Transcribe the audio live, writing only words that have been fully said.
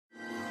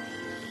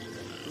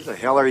Who the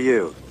hell are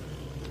you?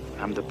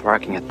 I'm the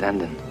parking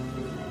attendant,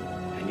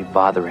 and you're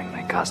bothering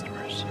my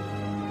customers.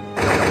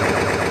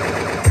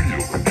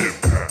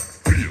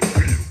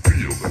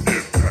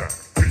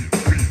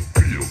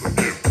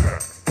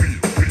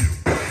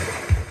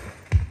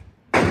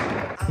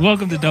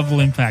 Welcome to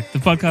Double Impact, the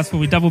podcast where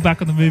we double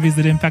back on the movies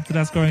that impacted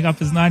us growing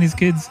up as 90s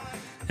kids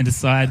and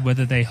decide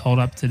whether they hold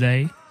up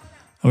today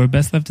or are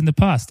best left in the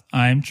past.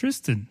 I'm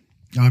Tristan.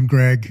 I'm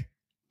Greg.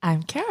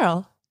 I'm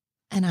Carol.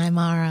 And I'm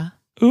Ara.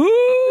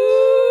 Ooh!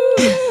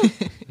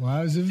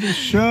 Wives of the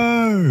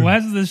show.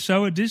 Wives of the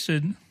Show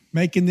edition.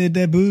 Making their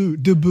debut.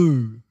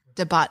 Debut,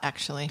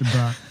 actually.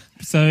 Debut.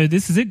 So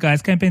this is it,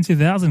 guys. Campaign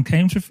 2000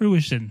 came to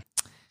fruition.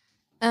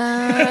 We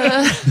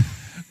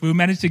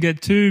managed to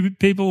get two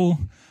people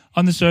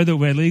on the show that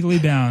we're legally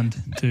bound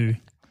to.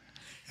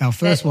 Our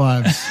first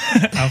wives.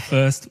 Our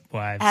first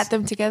wives. Add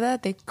them together,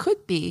 they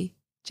could be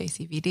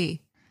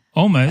JCVD.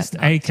 Almost.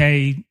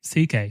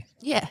 AKCK.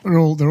 Yeah. They're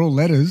all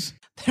letters.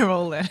 They're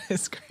all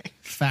letters, Greg.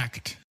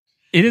 Fact.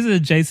 It is a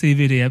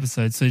JCVD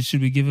episode, so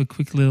should we give a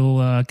quick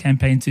little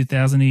Campaign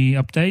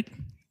 2000-y update?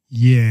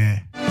 Yeah.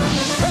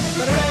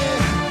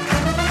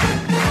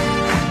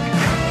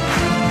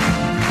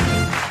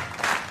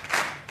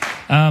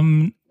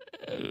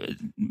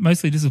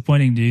 Mostly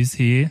disappointing news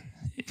here.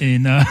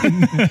 In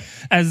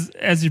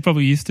as you're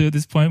probably used to at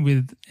this point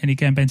with any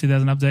Campaign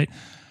 2000 update,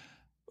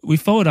 we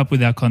followed up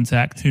with our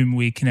contact, whom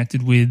we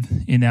connected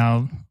with in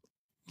our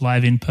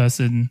live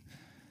in-person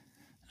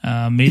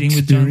meeting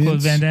with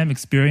Jean-Claude Van Damme,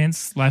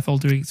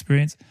 life-altering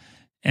experience,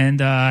 and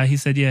he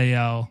said,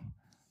 "I'll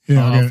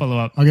follow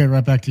up. I'll get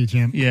right back to you,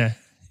 champ." Yeah,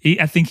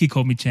 I think he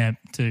called me champ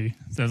too.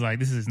 So I was like,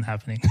 "This isn't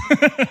happening."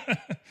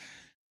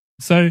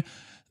 So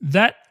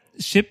that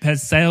ship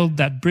has sailed.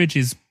 That bridge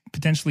is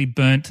potentially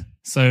burnt.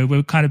 So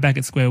we're kind of back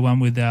at square one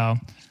with our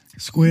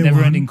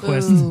never-ending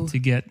quest to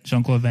get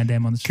Jean-Claude Van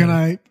Damme on the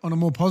show. On a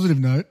more positive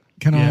note,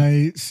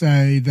 I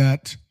say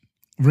that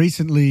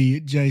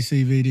recently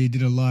JCVD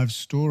did a live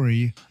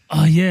story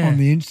on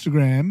the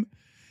Instagram,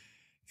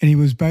 and he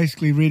was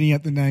basically reading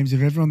out the names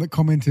of everyone that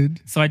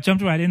commented. So I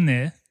jumped right in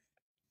there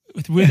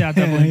with our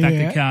Double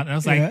Impact account, and I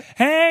was like,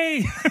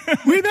 "Hey,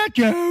 where'd that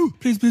go?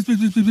 Please.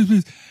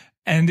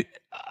 And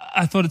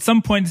I thought at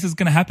some point this is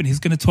going to happen. He's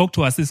going to talk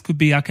to us. This could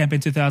be our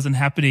Campaign 2000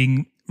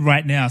 happening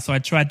right now. So I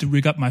tried to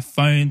rig up my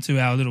phone to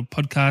our little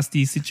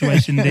podcasty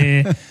situation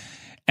there.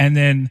 And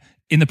then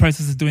in the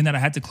process of doing that, I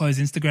had to close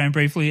Instagram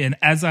briefly. And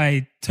as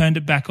I turned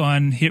it back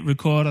on, hit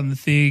record on the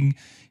thing,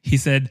 he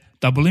said,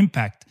 Double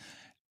Impact.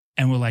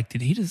 And we're like,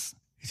 did he just...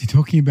 Is he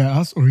talking about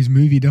us or his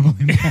movie Double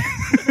Impact?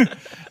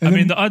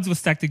 The odds were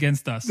stacked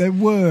against us. They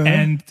were.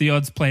 And the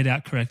odds played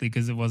out correctly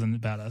because it wasn't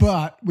about us.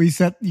 But we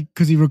sat,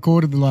 because he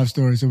recorded the live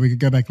story so we could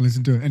go back and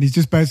listen to it. And he's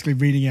just basically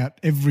reading out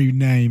every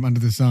name under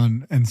the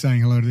sun and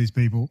saying hello to these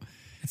people.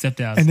 Except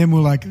ours. And then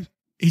we're like,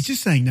 he's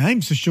just saying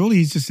names, so surely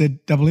he's just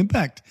said Double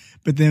Impact.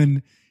 But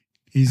then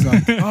he's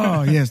like,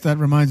 oh, yes, that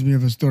reminds me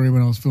of a story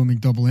when I was filming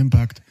Double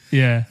Impact.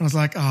 Yeah. And I was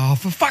like, oh,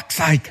 for fuck's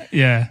sake.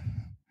 Yeah.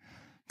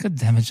 God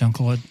damn it,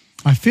 Jean-Claude.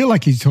 I feel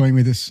like he's toying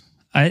with us.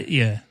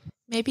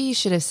 Maybe you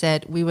should have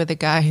said we were the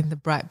guy in the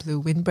bright blue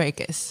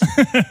windbreakers.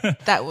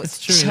 That was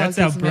true. That's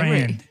our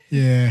brand.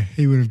 Yeah,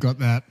 he would have got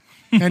that.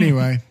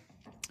 Anyway,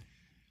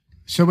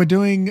 so we're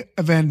doing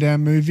a Van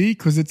Damme movie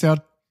because it's our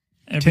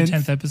every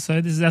 10th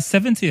episode. This is our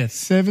 70th.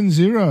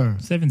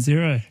 7-0.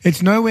 7-0.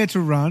 It's Nowhere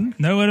to Run.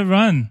 Nowhere to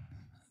Run.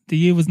 The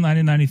year was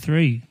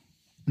 1993.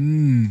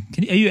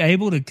 Are you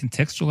able to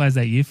contextualize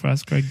that year for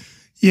us, Greg?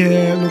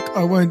 Yeah, look,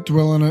 I won't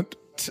dwell on it.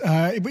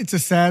 It's a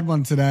sad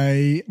one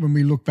today when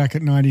we look back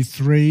at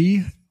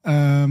 93.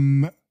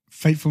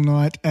 Fateful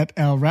night at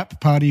our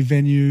rap party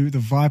venue, the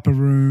Viper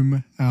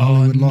Room.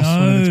 Hollywood lost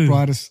one of its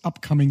brightest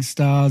upcoming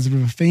stars.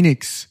 River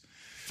Phoenix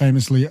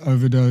famously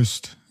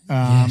overdosed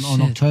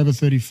on October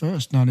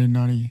 31st,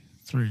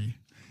 1993.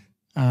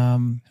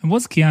 And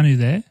was Keanu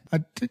there?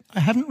 I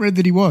haven't read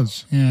that he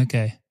was. Yeah,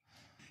 okay.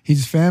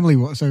 His family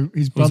was. So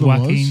his brother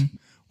was.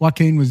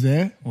 Joaquin was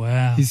there.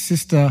 Wow. His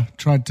sister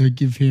tried to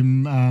give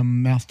him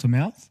mouth to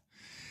mouth.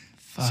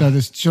 So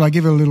should I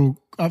give a little...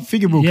 I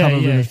figure we'll cover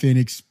River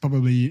Phoenix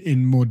probably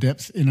in more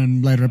depth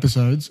in later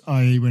episodes,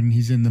 i.e. when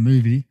he's in the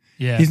movie.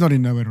 Yeah. He's not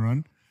in Nowhere to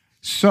Run.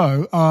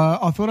 So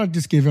I thought I'd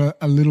just give a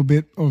little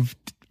bit of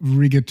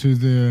rigor to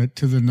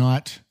the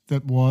night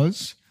that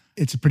was.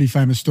 It's a pretty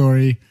famous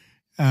story.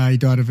 He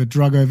died of a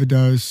drug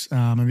overdose,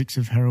 a mix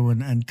of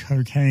heroin and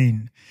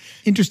cocaine.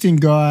 Interesting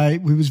guy.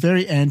 He was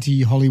very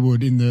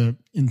anti-Hollywood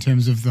in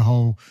terms of the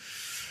whole,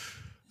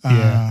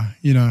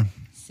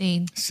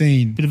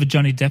 scene. Bit of a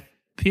Johnny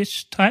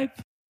Depp-ish type.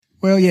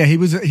 Well, yeah, he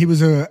was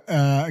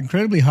a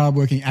incredibly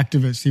hardworking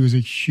activist. He was a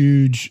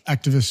huge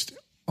activist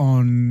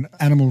on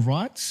animal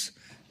rights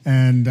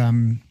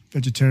and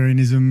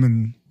vegetarianism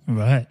and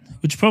right,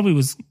 which probably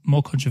was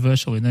more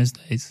controversial in those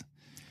days.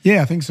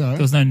 Yeah, I think so.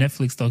 There was no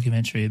Netflix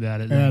documentary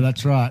about it. Yeah,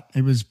 that's right.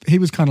 He was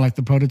kind of like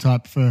the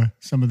prototype for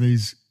some of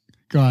these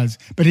guys,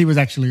 but he was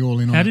actually all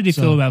in on it. How did he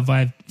feel about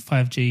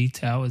 5G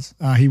towers?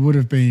 He would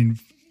have been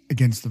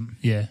against them.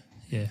 Yeah.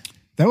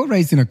 They were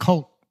raised in a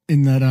cult,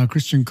 in that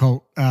Christian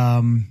cult,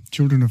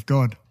 Children of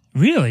God.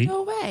 Really?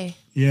 No way.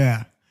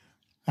 Yeah,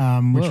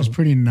 which was Whoa.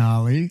 pretty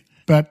gnarly.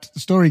 But the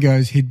story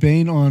goes he'd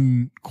been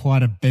on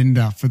quite a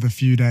bender for the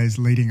few days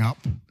leading up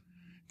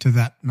to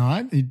that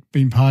night. He'd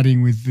been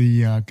partying with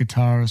the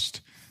guitarist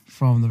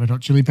from the Red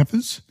Hot Chili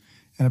Peppers,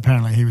 and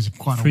apparently he was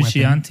quite a weapon.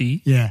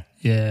 Frusciante. Yeah,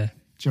 Yeah.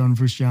 John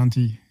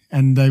Frusciante.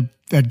 And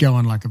they'd go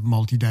on like a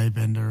multi-day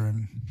bender,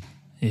 and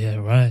Yeah,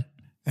 right.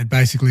 they'd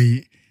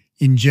basically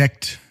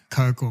inject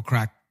coke or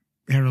crack,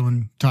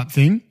 heroin type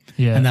thing,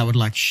 Yeah. and that would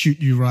like shoot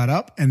you right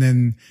up, and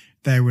then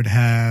they would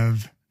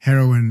have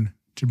heroin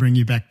to bring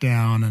you back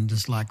down and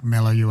just like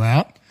mellow you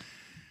out,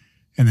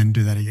 and then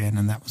do that again.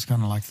 And that was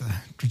kind of like the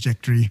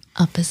trajectory.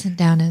 Uppers and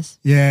downers.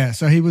 Yeah.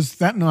 So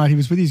that night he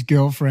was with his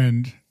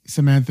girlfriend,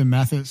 Samantha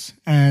Mathis,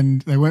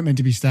 and they weren't meant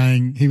to be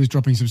staying. He was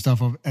dropping some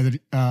stuff off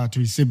to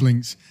his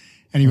siblings,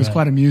 and he was Right.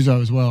 quite a muso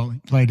as well. He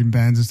played in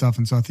bands and stuff.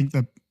 And so I think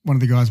that one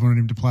of the guys wanted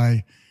him to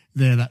play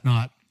there that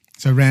night.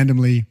 So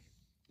randomly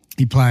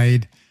he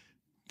played,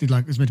 it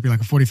was meant to be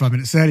like a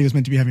 45-minute set. He was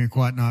meant to be having a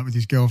quiet night with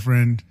his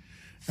girlfriend.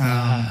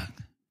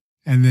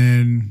 And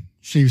then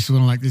she was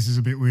sort of like, this is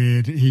a bit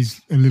weird.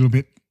 He's a little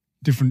bit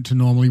different to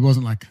normal. He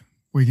wasn't like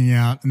wigging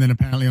out. And then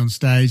apparently on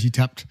stage, he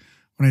tapped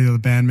one of the other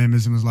band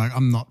members and was like,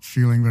 I'm not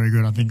feeling very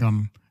good. I think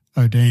I'm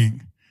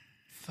ODing.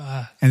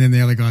 Fuck. And then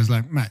the other guy's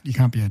like, Matt, you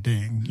can't be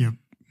ODing. You're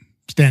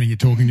standing here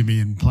talking to me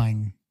and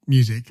playing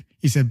music.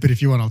 He said, but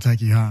if you want, I'll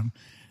take you home.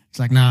 It's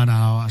like, no,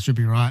 I should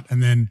be right.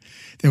 And then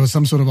there was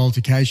some sort of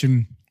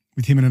altercation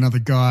with him and another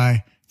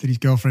guy that his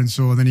girlfriend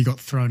saw. Then he got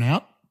thrown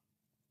out.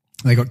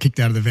 They got kicked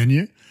out of the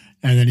venue.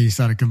 And then he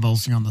started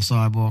convulsing on the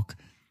sidewalk.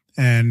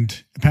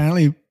 And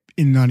apparently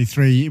in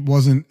 93, it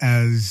wasn't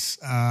as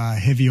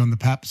heavy on the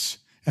paps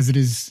as it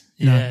is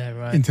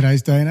Right. in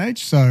today's day and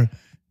age. So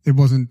there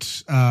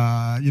wasn't,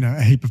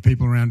 a heap of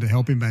people around to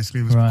help him,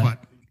 basically. It was Right. quite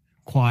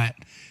quiet.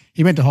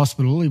 He went to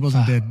hospital. He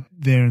wasn't dead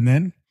there and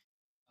then,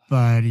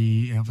 but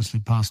he obviously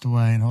passed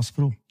away in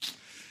hospital.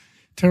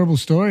 Terrible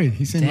story.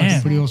 He seemed like a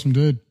Damn. pretty awesome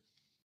dude.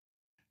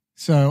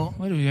 So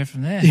Where do we go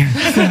from there?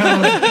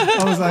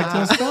 I was like, do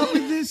I start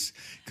with this?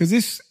 Because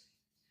this,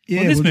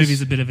 Well, this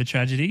movie's a bit of a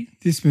tragedy.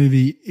 this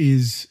movie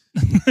is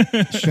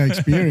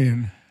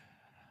Shakespearean.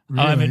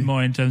 Really. I meant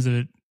more in terms of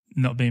it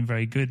not being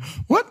very good.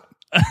 What?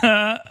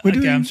 Okay,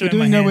 doing- I'm we're showing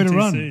doing my Nowhere hand to too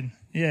Run. soon.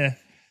 Yeah.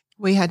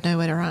 We had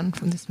nowhere to run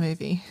from this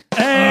movie.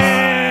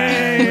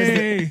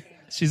 Hey!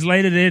 She's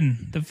laid it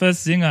in. The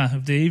first zinger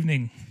of the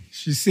evening.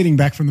 She's sitting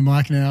back from the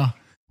mic now.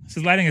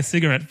 She's lighting a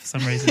cigarette for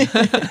some reason.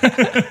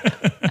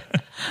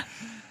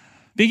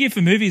 Big year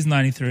for movies,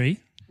 93.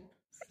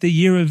 The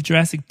year of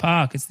Jurassic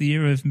Park. It's the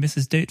year of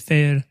Mrs.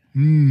 Doubtfire.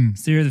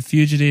 It's the year of The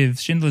Fugitive,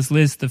 Schindler's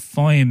List, The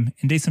Foim,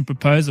 Indecent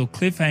Proposal,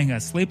 Cliffhanger,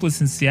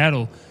 Sleepless in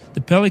Seattle,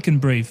 The Pelican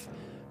Brief.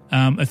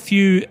 A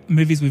few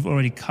movies we've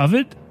already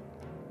covered.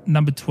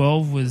 Number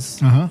 12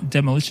 was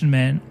Demolition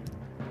Man.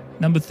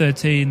 Number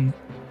 13,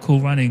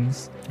 Cool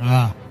Runnings.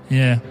 Ah,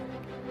 Yeah.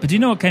 But do you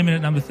know what came in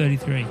at number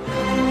 33?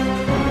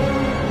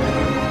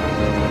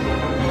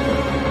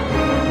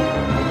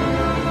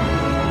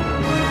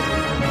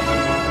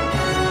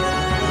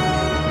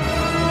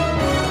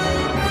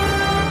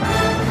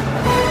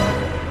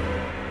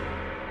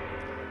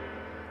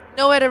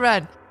 Nowhere to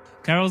run.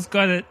 Carol's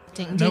got it.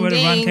 Ding, Nowhere ding,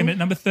 to Run ding. came in at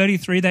number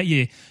 33 that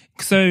year.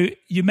 So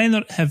you may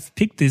not have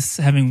picked this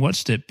having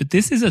watched it, but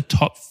this is a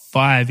top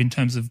 5 in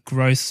terms of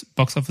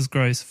box office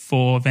gross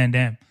for Van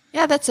Damme.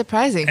 Yeah, that's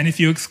surprising. And if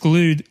you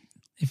exclude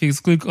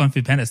Gone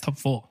for Panda, it's top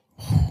 4.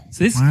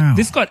 So Wow.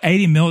 this got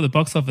 80 mil at the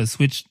box office,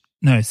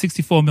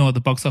 64 mil at the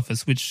box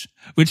office, which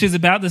is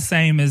about the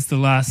same as the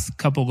last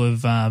couple of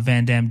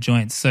Van Damme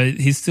joints. So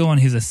he's still on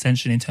his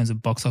ascension in terms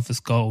of box office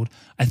gold.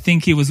 I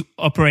think he was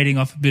operating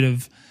off a bit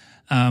of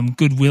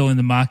goodwill in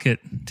the market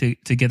to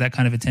get that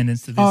kind of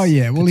attendance to this. oh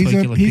yeah. Well, he's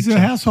picture. a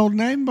household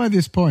name by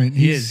this point.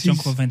 He is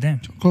Jean-Claude Van Damme.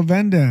 Jean-Claude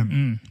Van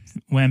Damme.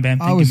 Wham Bam.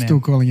 I Thinking was Man. still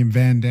calling him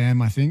Van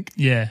Damme, I think.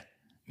 Yeah,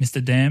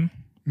 Mr. Dam.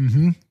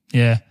 Mm-hmm.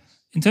 Yeah.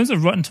 In terms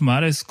of Rotten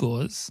Tomatoes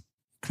scores,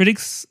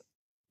 critics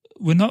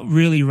were not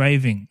really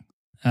raving.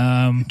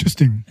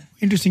 Interesting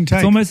take.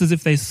 It's almost as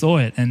if they saw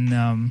it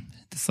and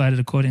decided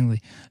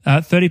accordingly.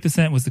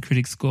 30% was the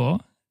critic score.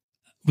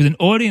 With an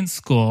audience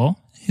score,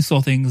 who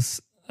saw things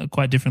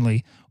quite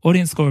differently.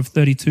 Audience score of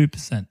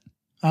 32%.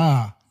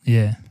 Ah.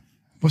 Yeah,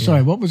 Well,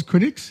 sorry, what was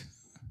critics?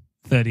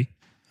 30.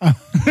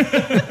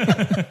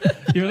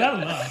 You're allowed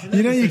to laugh.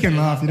 You know you can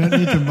laugh. You don't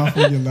need to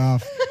muffle your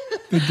laugh.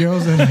 The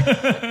girls are like,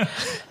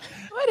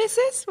 What is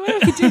this? What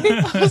are we doing?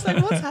 I was like,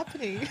 what's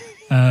happening?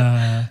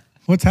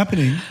 what's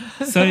happening?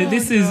 So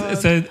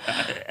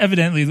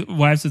evidently the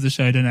wives of the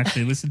show don't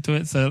actually listen to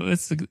it. So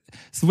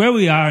where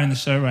we are in the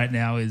show right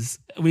now is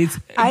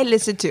I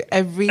listened to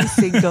every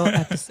single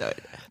episode.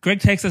 Greg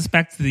takes us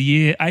back to the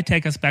year. I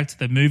take us back to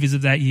the movies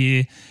of that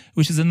year,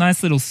 which is a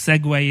nice little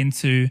segue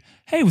into,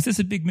 hey, was this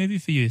a big movie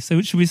for you?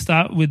 So should we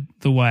start with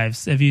The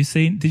Wives? Did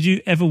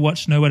you ever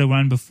watch Nowhere to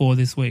Run before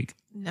this week?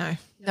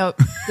 No,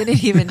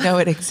 didn't even know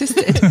it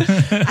existed.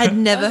 I'd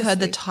never heard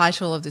the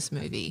title of this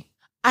movie.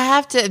 I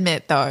have to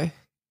admit, though,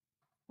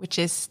 which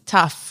is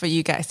tough for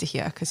you guys to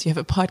hear because you have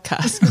a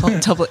podcast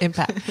called Double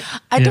Impact.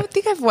 I don't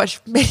think I've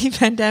watched many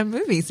Van Damme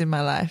movies in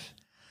my life.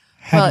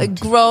 Well,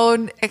 it's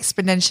grown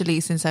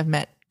exponentially since I've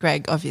met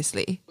Greg,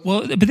 obviously.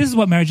 Well, but this is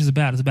what marriage is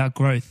about. It's about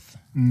growth.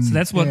 So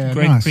that's what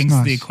Greg brings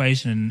to the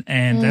equation,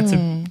 and that's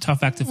a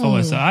tough act to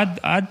follow. So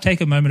I'd take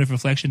a moment of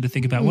reflection to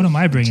think about what am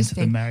I bringing to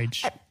the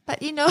marriage.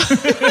 But you know,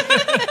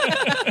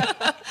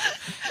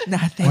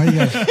 nothing. Why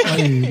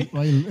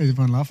are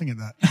everyone laughing at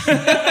that?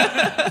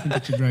 I think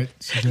that's a great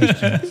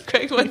suggestion.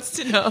 Greg wants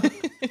to know.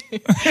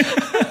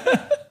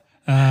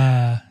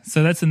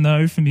 So that's a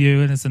no from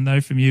you, and it's a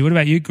no from you. What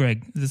about you,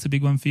 Greg? Is this a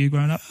big one for you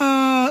growing up?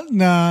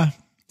 Nah.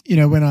 You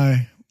know, when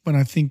I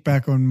think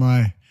back on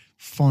my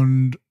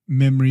fond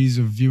memories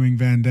of viewing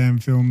Van Damme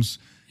films,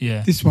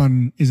 this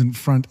one isn't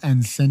front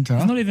and center.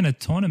 It's not even a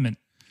tournament.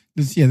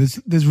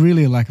 There's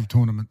really a lack of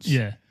tournaments.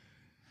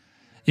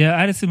 Yeah,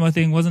 I had a similar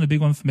thing. Wasn't a big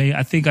one for me.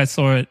 I think I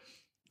saw it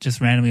just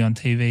randomly on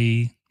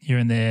TV here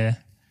and there.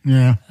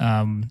 Yeah.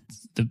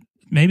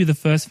 Maybe the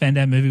first Van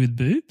Damme movie with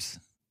boobs.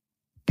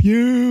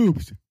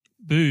 Pubes.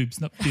 Boobs,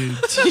 not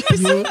pubes.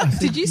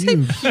 Did you say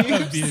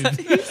pubes?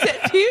 You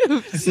said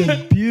pubes. I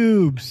said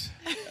pubes.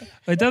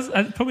 It does.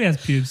 It probably has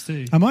pubes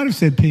too. I might have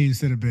said P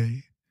instead of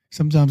B.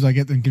 Sometimes I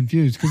get them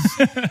confused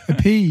because a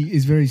P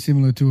is very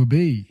similar to a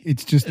B.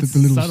 It's just that the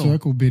little subtle.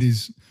 circle bit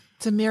is...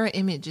 It's a mirror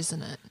image,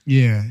 isn't it?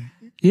 Yeah.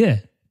 Yeah.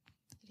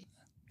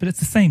 But it's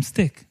the same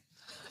stick.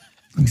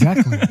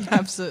 Exactly. You're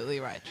absolutely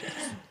right, Trace.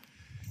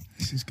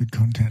 This is good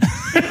content.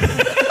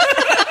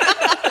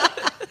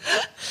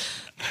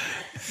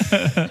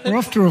 We're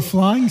off to a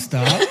flying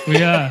start.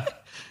 We are.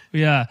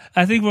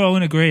 I think we're all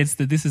in agreement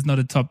that this is not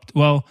a top.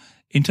 Well,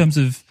 in terms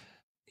of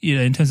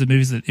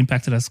movies that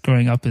impacted us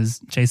growing up as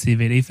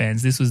JCVD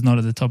fans, this was not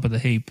at the top of the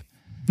heap.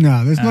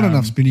 No, there's not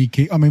enough spinny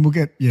kick. I mean, we'll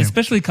get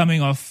especially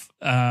coming off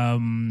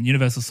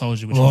Universal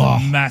Soldier, which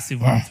was a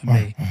massive one for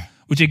me.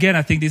 Which again,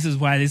 I think this is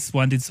why this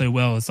one did so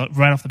well. It's like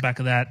right off the back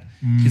of that.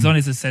 He's on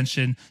his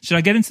ascension. Should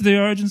I get into the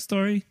origin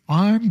story?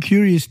 I'm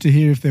curious to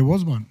hear if there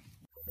was one.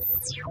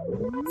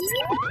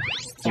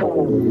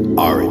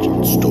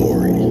 Origin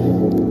story.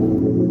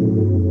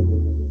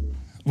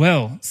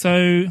 Well,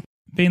 so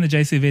being the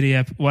JCVD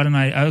app,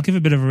 I'll give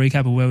a bit of a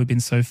recap of where we've been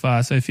so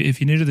far. So if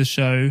you're new to the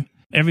show,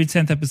 every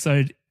 10th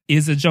episode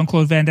is a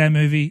Jean-Claude Van Damme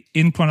movie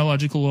in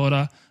chronological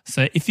order.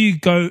 So if you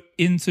go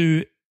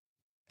into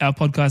our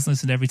podcast and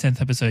listen to every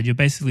 10th episode, you're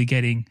basically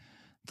getting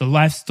the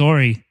life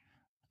story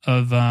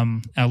of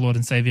our Lord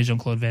and Savior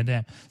Jean-Claude Van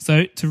Damme.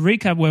 So to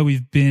recap where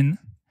we've been,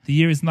 the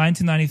year is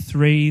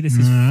 1993. This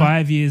is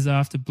 5 years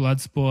after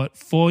Bloodsport,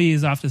 4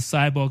 years after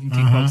Cyborg and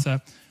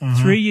Kickboxer,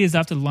 3 years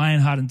after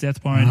Lionheart and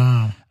Death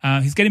Warrant.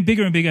 He's getting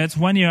bigger and bigger. It's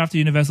 1 year after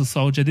Universal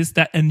Soldier.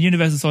 And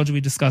Universal Soldier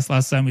we discussed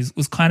last time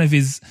was kind of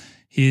his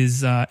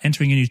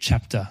entering a new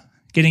chapter,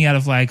 getting out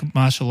of like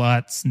martial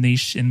arts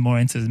niche and more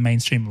into the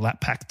mainstream lap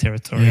pack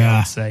territory, I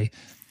would say.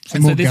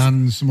 Some more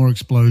guns, some more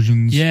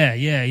explosions.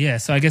 Yeah.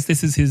 So I guess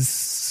this is his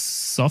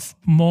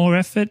sophomore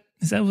effort.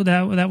 Is that what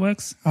that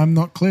works? I'm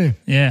not clear.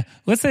 Yeah.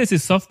 Let's say it's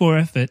his sophomore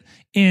effort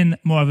in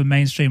more of a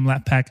mainstream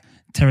lap pack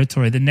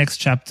territory, the next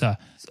chapter.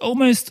 It's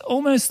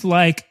almost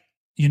like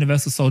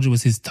Universal Soldier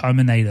was his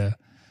Terminator,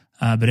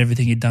 but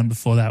everything he'd done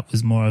before that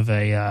was more of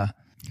a...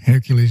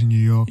 Hercules in New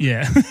York.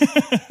 Yeah.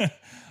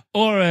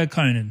 Or a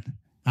Conan.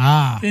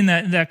 In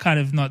that kind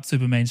of not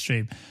super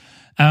mainstream.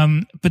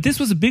 But this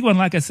was a big one,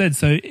 like I said.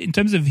 So in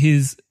terms of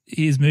his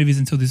movies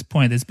until this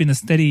point, there's been a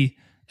steady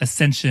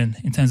ascension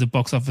in terms of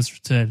box office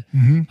return.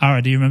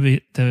 Ara, do you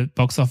remember the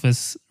box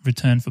office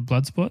return for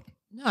Bloodsport?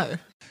 No.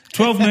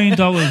 $12 million.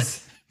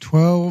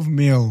 12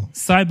 mil.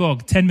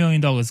 Cyborg, $10 million.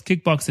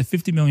 Kickboxer,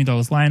 $50 million.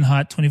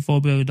 Lionheart,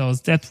 $24 million.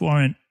 Death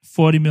Warrant,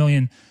 $40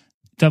 million.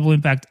 Double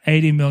Impact,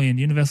 $80 million.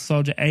 Universal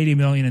Soldier, $80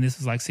 million. And this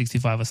was like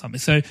 65 or something.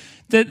 So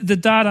the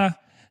data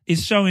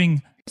is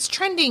showing... It's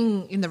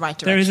trending in the right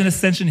direction. There is an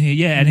ascension here,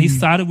 yeah. And he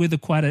started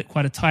with quite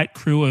a tight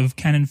crew of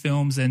Cannon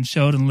Films and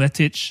Sheldon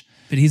Lettich.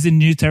 But he's in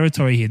new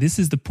territory here. This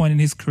is the point in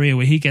his career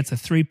where he gets a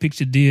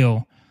 3-picture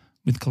deal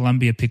with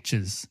Columbia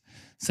Pictures.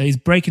 So he's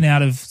breaking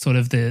out of sort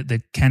of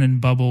the Cannon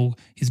bubble.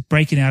 He's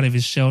breaking out of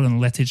his Sheldon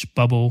Lettich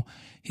bubble.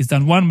 He's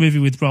done one movie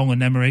with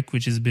Roland Emmerich,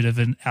 which is a bit of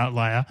an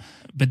outlier.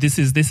 But this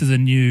is a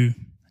new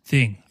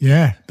thing.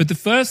 Yeah. But the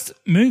first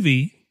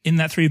movie in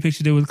that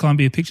 3-picture deal with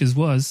Columbia Pictures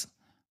was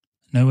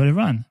Nowhere to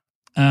Run.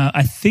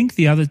 I think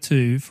the other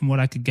two, from what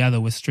I could gather,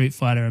 were Street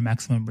Fighter and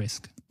Maximum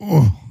Risk.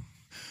 Oh,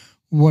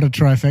 what a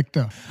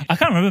trifecta. I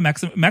can't remember.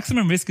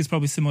 Maximum Risk is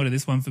probably similar to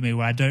this one for me,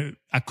 where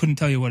I couldn't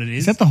tell you what it is.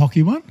 Is that the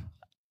hockey one?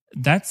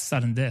 That's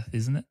Sudden Death,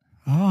 isn't it?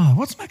 Oh,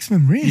 what's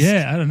Maximum Risk?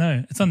 Yeah, I don't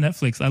know. It's on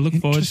Netflix. I look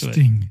forward to it.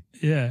 Interesting.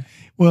 Yeah.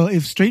 Well,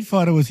 if Street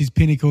Fighter was his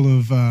pinnacle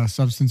of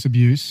substance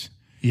abuse.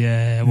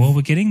 Yeah, well,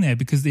 we're getting there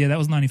because, that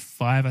was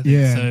 95, I think.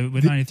 Yeah. So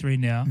we're 93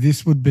 now.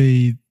 This would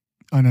be,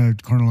 I know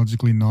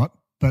chronologically not,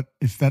 but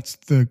if that's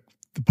the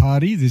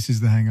party, this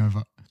is The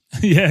Hangover.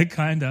 Yeah,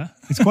 kind of.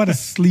 It's quite a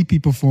sleepy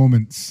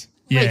performance.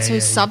 Yeah, Wait, so yeah,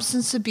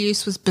 substance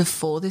abuse was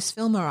before this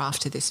film or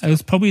after this It film?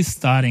 was probably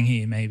starting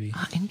here, maybe.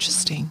 Ah,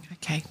 interesting.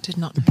 Okay, did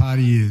not. The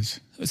party years.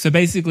 So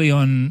basically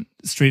on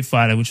Street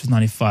Fighter, which was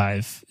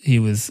 95, he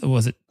was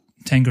it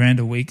 10 grand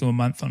a week or a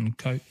month on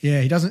coke?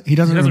 Yeah, he doesn't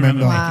remember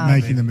remember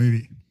making the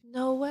movie.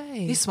 No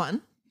way. This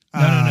one?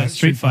 No,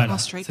 Street Fighter. Oh,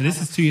 Street so this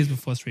Fighter. is 2 years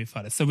before Street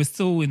Fighter. So we're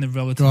still in the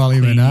relative Golly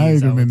clean Minogue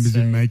years, I would remembers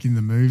him say. making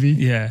the movie.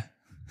 Yeah.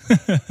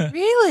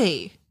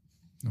 Really?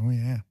 Oh,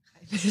 yeah.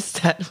 Is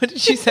that what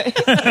did you say?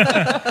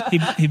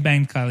 He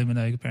banged Kylie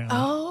Minogue apparently.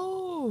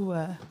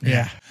 Oh.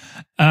 Yeah.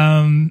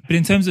 But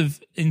in terms of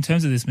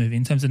this movie,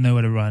 in terms of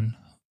Nowhere to Run,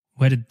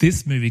 where did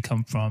this movie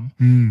come from?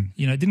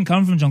 You know, it didn't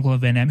come from Jean-Claude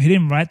Van Damme. He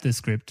didn't write the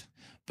script,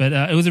 but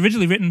it was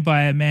originally written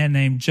by a man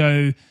named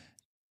Joe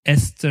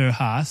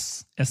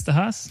Esterhaas.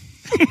 Esterhaas?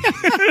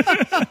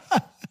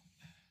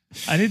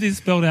 I need this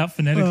spelled out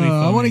phonetically.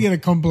 I for want to me. get a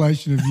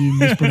compilation of you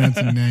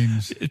mispronouncing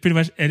names. It's pretty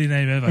much any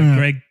name ever.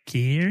 Greg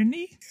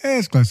Kearney. Yeah,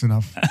 it's close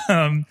enough.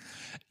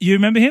 You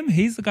remember him?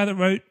 He's the guy that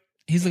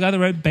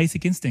wrote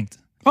Basic Instinct.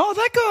 Oh,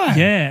 that guy.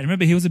 Yeah,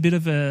 remember he was a bit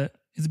out there.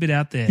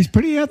 He's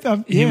pretty out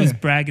there. He Yeah. was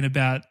bragging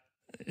about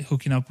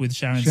hooking up with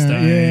Sharon Sharon-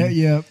 Stone.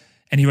 Yeah.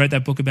 And he wrote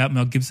that book about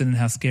Mel Gibson and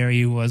how scary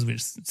he was,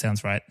 which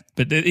sounds right.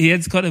 But he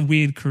has got a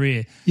weird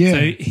career. Yeah.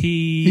 So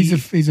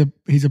He's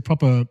a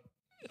proper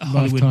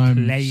Hollywood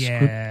lifetime player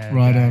script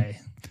writer, guy.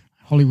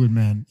 Hollywood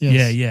man.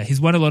 Yes. Yeah. He's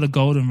won a lot of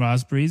golden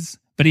raspberries,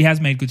 but he has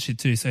made good shit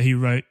too. So he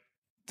wrote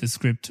the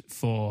script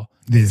for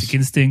This. Basic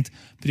Instinct,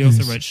 but he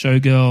also wrote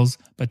Showgirls,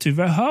 but to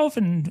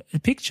Verhoeven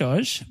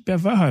pictures,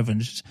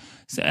 Verhoeven.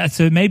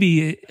 So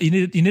maybe you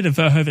need a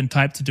Verhoeven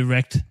type to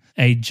direct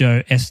a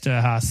Joe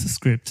Esterhaas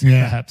script,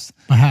 Yeah. perhaps.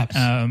 Perhaps.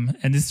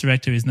 And this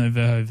director is no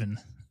Verhoeven,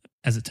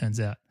 as it turns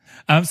out.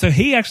 So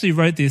he actually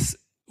wrote this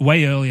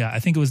way earlier. I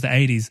think it was the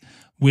 80s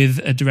with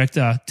a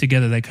director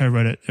together. They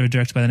co-wrote it. A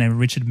director by the name of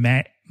Richard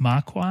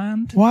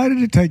Marquand. Why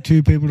did it take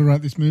two people to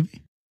write this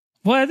movie?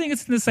 Well, I think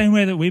it's in the same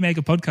way that we make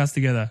a podcast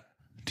together.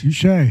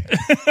 Touche.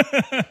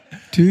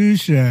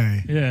 Touche.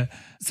 Yeah.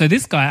 So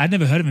this guy, I'd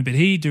never heard of him, but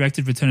he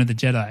directed Return of the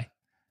Jedi.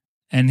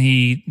 And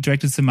he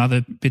directed some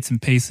other bits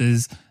and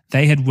pieces.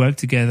 They had worked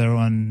together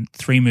on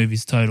 3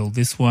 movies total.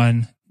 This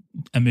one,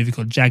 a movie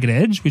called Jagged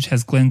Edge, which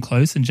has Glenn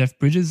Close and Jeff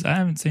Bridges. I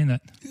haven't seen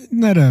that. Isn't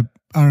that a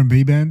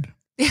R&B band?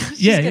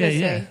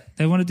 Yeah.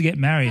 They wanted to get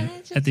married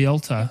at the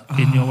altar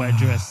in your white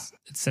dress,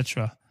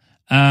 etc.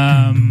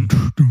 And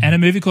a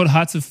movie called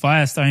Hearts of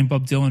Fire starring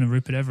Bob Dylan and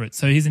Rupert Everett.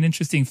 So he's an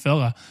interesting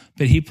fella,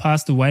 but he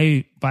passed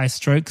away by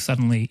stroke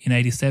suddenly in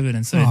 87.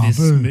 And so this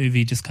boo.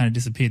 movie just kind of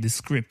disappeared. This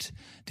script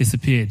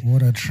disappeared.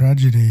 What a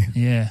tragedy.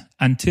 Yeah.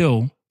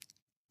 Until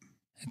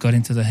it got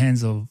into the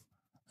hands of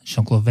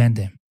Jean-Claude Van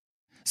Damme.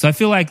 So I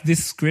feel like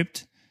this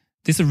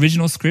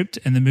original script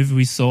and the movie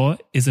we saw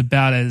is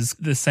about as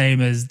the same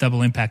as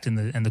Double Impact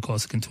and the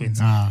Corsican Twins.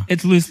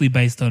 It's loosely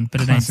based on, but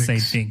it ain't the same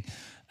Classics.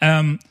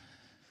 thing.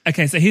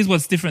 Okay, so here's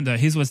what's different though.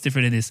 Here's what's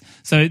different in this.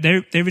 So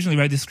they originally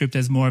wrote this script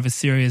as more of a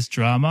serious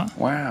drama.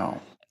 Wow.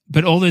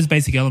 But all those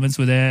basic elements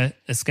were there.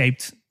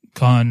 Escaped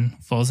con,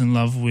 falls in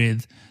love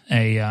with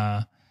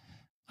a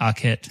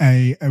Arquette,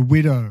 A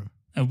widow.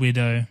 a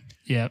widow.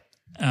 Yep.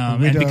 A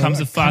And widow, becomes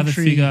a father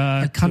country- figure.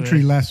 A to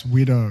country lass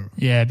widow.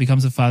 Yeah,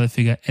 becomes a father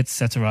figure,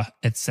 etc.,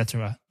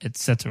 etc.,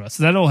 etc.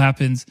 So that all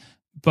happens.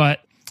 But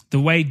the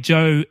way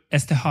Joe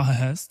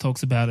Esterhaas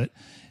talks about it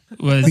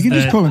was We can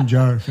just that- call him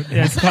Joe.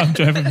 yeah, it's called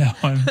Joe from now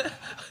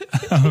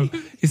on.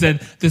 He said,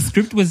 the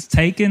script was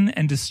taken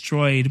and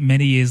destroyed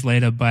many years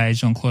later by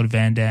Jean-Claude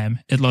Van Damme.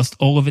 It lost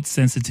all of its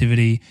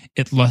sensitivity.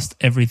 It lost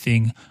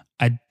everything.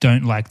 I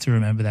don't like to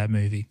remember that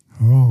movie.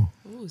 Oh.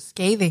 Ooh,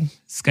 scathing.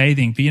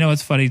 Scathing. But you know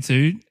what's funny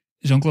too?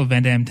 Jean-Claude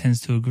Van Damme tends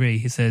to agree.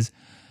 He says,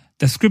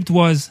 the script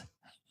was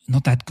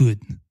not that good.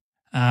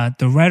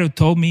 The writer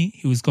told me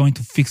he was going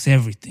to fix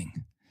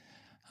everything.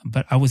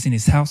 But I was in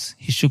his house.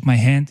 He shook my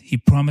hand. He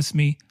promised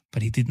me,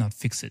 but he did not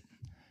fix it.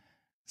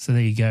 So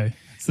there you go.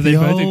 So The they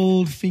both,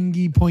 old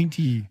fingy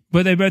pointy.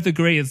 but they both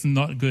agree it's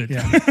not good.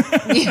 Yeah.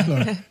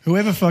 Look,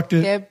 whoever fucked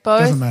it, They're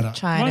both doesn't matter.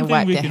 trying One to thing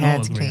wipe we their can all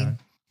hands agree clean. on.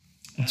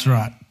 That's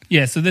right.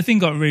 Yeah, so the thing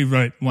got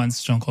rewrote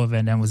once Jean-Claude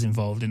Van Damme was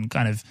involved and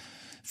kind of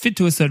fit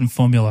to a certain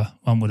formula,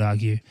 one would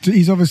argue.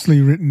 He's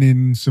obviously written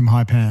in some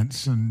high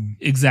pants and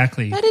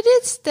Exactly. But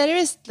there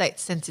is like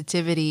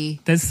sensitivity,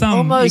 There's some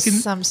almost you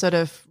can, some sort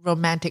of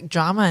romantic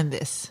drama in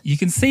this. you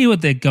can see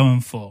what they're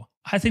going for.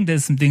 I think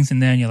there's some things in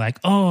there and you're like,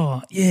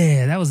 oh,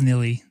 yeah, that was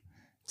nearly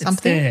it's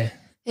Something? there.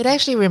 It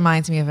actually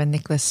reminds me of a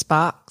Nicholas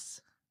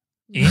Sparks.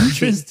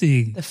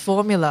 Interesting. The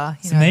formula,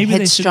 So maybe they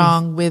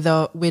headstrong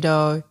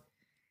widow,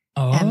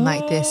 Oh. and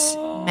like this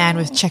man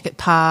with checkered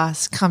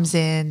past comes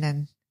in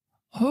and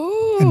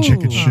and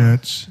checkered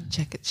shirts.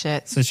 checkered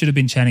shirts. So it should have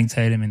been Channing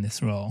Tatum in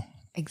this role.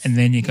 Ex- And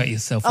then you got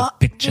yourself a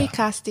picture. Hey,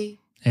 Casty.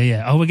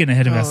 Yeah. Oh, we're getting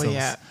ahead of Oh, ourselves.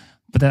 yeah.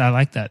 But I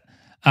like that.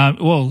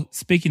 Well,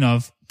 speaking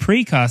of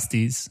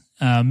pre-casties,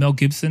 Mel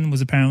Gibson was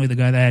apparently the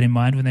guy they had in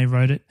mind when they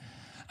wrote it.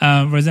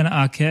 Rosanna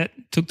Arquette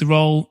took the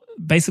role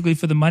basically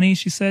for the money,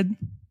 she said.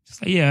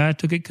 She's like, yeah, I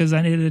took it because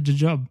I needed a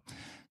job.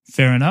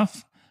 Fair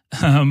enough.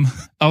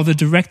 The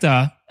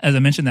director, as I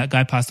mentioned, that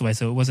guy passed away,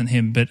 so it wasn't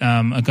him, but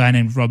a guy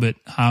named Robert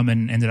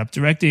Harmon ended up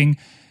directing.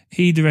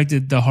 He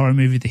directed the horror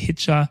movie The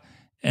Hitcher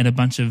and a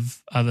bunch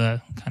of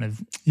other kind of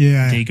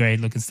D-grade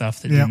looking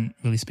stuff that didn't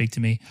really speak to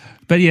me.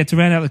 But yeah, to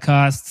round out the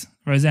cast,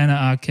 Rosanna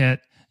Arquette,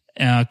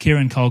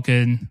 Kieran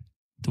Culkin,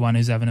 the one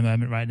who's having a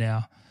moment right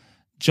now,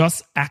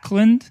 Joss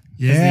Ackland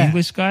as the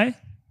English guy.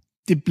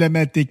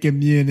 Diplomatic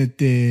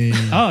immunity.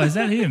 Oh, is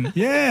that him?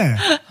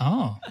 Yeah.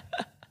 Oh,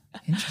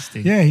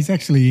 interesting. Yeah, he's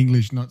actually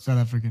English, not South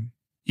African.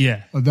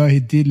 Yeah. Although he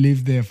did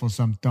live there for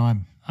some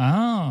time.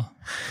 Oh.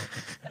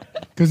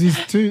 Because he's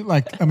too,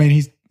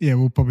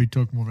 we'll probably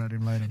talk more about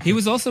him later. He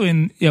was also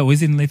in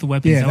Lethal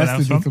Weapons. Yeah,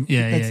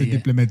 that's the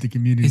diplomatic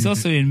immunity. He's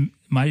also in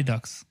Mighty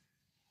Ducks.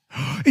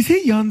 Is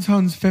he Jans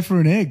Hans Pfeffer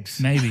and Eggs?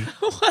 Maybe.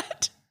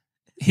 What?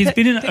 He's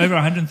been in over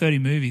 130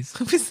 movies.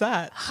 What was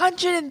that?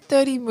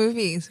 130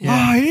 movies.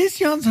 Yeah. Oh, it is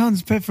Jans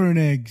Hans Pfeffer and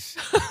Eggs.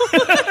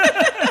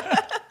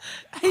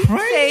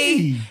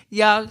 Crazy.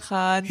 Young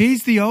Han.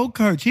 He's the old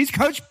coach. He's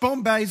Coach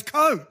Bombay's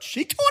coach.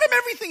 He taught him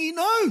everything he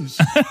knows.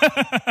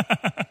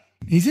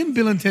 He's in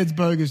Bill and Ted's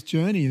Bogus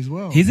Journey as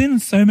well. He's in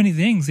so many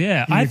things,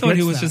 yeah. I thought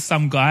he was that. just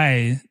some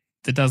guy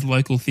that does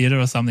local theatre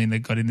or something that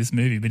got in this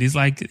movie, but he's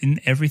like in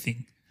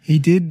everything. He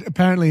did,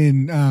 apparently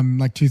in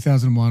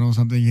 2001 or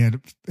something, he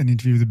had an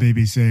interview with the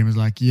BBC and was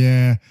like,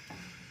 yeah,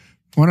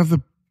 one of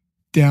the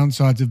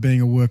downsides of being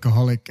a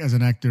workaholic as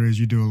an actor is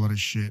you do a lot of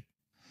shit.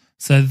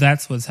 So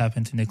that's what's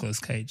happened to Nicolas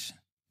Cage.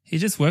 He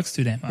just works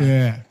too damn hard.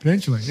 Yeah,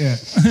 potentially, yeah.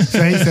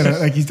 So he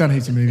said, he's done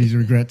heaps of movies he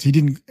regrets. He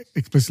didn't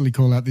explicitly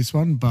call out this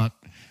one, but,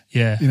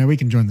 we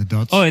can join the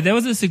dots. Oh, there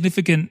was a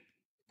significant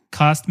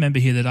cast member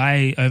here that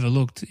I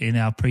overlooked in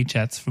our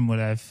pre-chats from what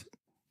I've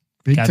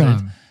Big gathered.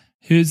 time.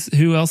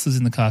 Who else is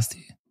in the cast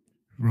here?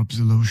 Rubs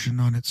the lotion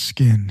on its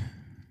skin.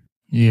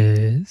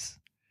 Yes.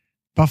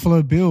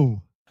 Buffalo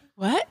Bill.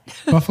 What?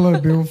 Buffalo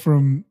Bill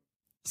from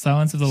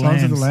Silence of the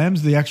Silence Lambs. of the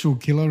Lambs, the actual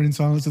killer in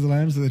Silence of the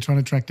Lambs that they're trying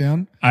to track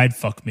down. I'd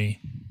fuck me.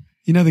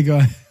 You know the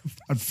guy,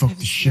 I'd fuck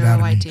the shit out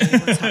of me. Zero idea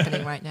what's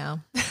happening right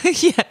now.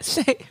 Yeah,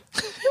 same.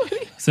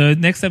 So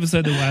next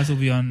episode the wives will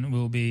be on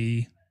will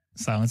be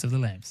Silence of the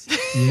Lambs.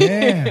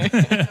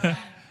 Yeah.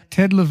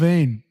 Ted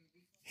Levine.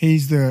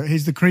 He's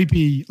the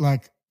creepy,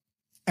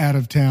 out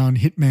of town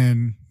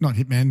not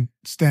hitman,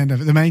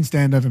 standover, the main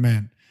standover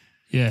man.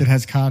 Yeah. That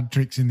has card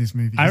tricks in this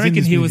movie. I He's in reckon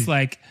this he movie. was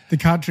like, the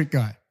card trick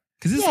guy.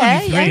 because this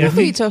Yeah, is 93. I know I who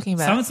think you're talking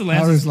about. Silence of the I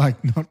Lambs. was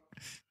like, not.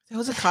 There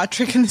was a card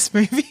trick in this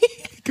movie.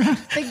 The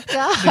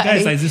guy. The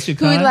guy's like, is this your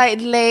who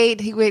card?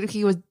 laid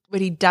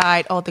when he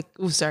died, all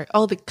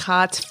the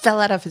cards fell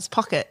out of his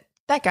pocket.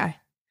 That guy.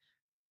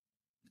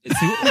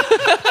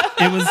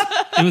 It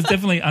was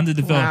definitely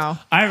underdeveloped. Wow.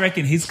 I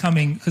reckon he's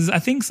coming because I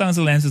think Silence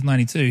of the Lambs is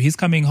 92. He's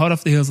coming hot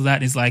off the heels of that,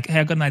 and he's like, "Hey,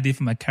 I got an idea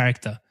for my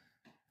character.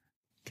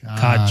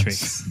 Card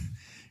tricks.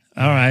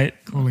 All right,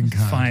 Calling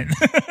cards. fine."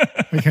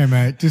 Okay,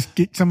 mate. Just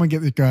someone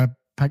get this guy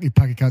pack your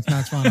cards. No,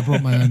 it's fine. I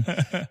brought my own.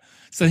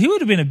 So he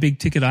would have been a big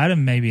ticket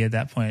item maybe at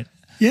that point.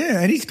 Yeah,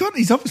 and he's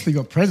obviously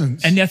got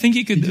presence. And I think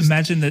you could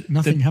imagine that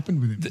nothing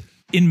happened with him.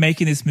 in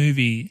making this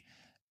movie.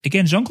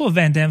 Again, Jean-Claude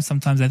Van Damme,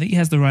 sometimes I think he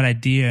has the right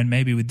idea, and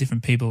maybe with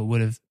different people it would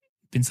have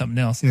been something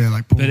else. Yeah,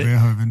 like Paul But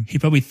Verhoeven. he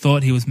probably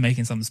thought he was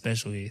making something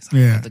special here. So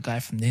Yeah. the guy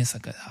from this, I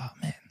go, oh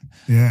man.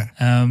 Yeah.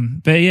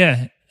 But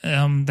yeah,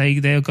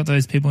 they got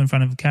those people in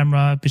front of the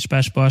camera, bish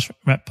bash bosh,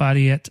 rap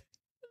party at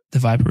the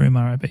Viper Room,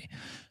 RIP.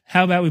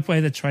 How about we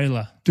play the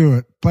trailer? Do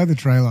it. Play the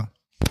trailer.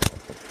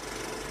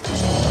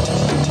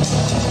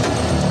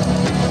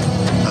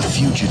 A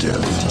fugitive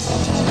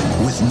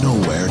with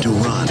nowhere to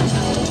run.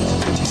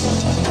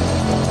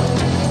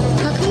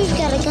 How come you've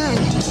got a gun?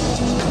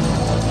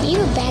 Are you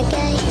a bad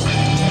guy?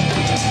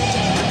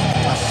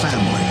 A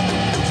family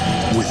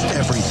with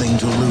everything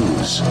to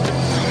lose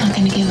I'm not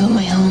gonna give up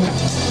my home.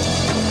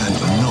 and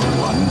no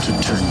one to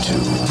turn to.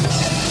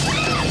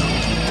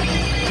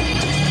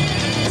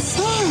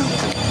 Sam,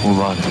 Move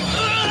on.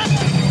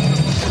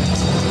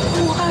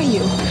 who are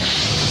you?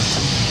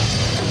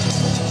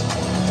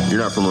 You're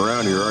not from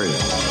around here, are you?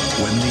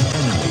 When the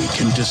enemy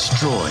can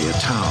destroy a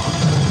town.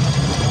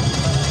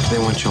 They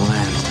want your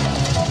land.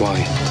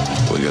 Why?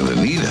 We're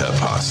gonna need her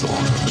parcel.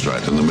 It's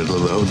right in the middle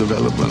of the whole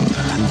development.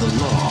 And the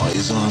law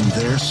is on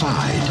their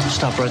side.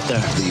 Stop right there.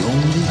 The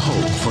only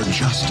hope for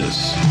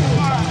justice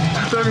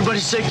For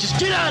everybody's sake, just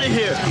get out of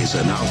here! is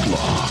an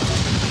outlaw.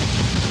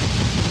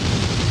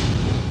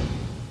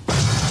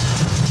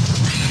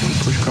 When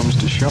push comes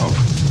to shove,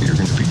 you're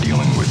going to be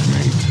dealing with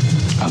me.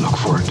 I look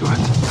forward to it.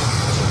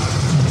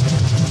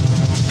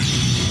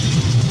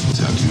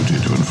 It's our duty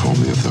to inform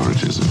the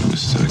authorities of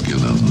Mr.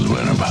 Gillen's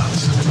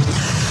whereabouts.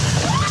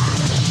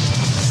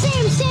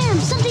 Sam,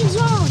 something's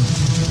wrong.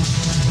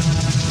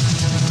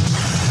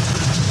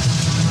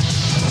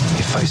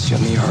 If I see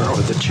me or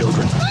the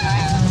children,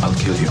 I'll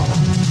kill you.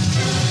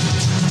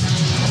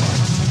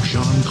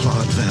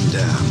 Jean-Claude Van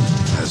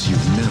Damme, as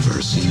you've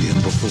never seen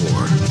him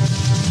before.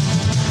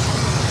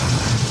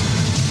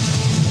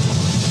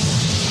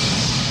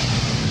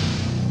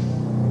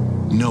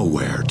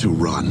 Nowhere to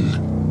run.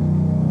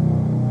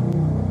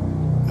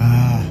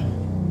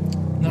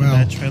 Not Well, a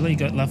bad trailer. trailer. You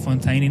got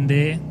LaFontaine in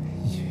there.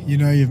 You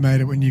know you've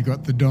made it when you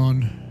got the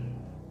Don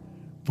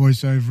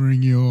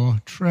voiceovering your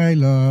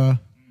trailer.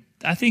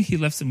 I think he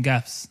left some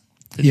gaps.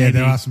 that Yeah, maybe-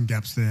 there are some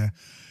gaps there,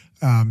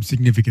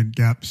 significant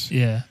gaps,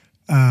 Yeah.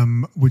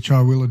 which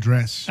I will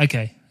address.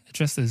 Okay.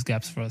 Address those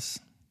gaps for us.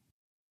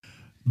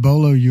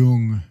 Bolo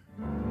Jung,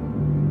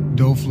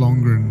 Dolph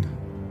Lundgren,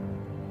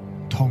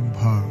 Tong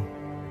Po.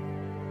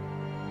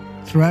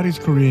 Throughout his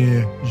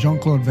career,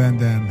 Jean-Claude Van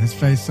Damme has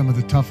faced some of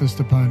the toughest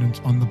opponents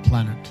on the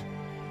planet.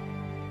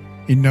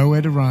 In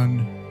Nowhere to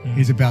Run,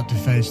 he's about to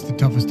face the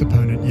toughest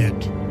opponent yet.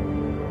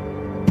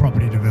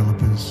 Property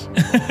developers.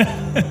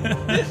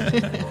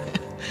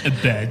 A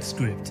bad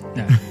script.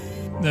 No.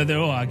 No, they're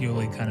all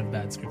arguably kind of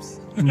bad scripts.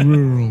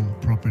 Rural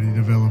property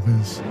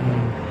developers.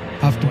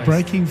 After Nice.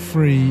 breaking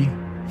free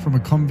from a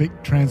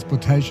convict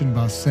transportation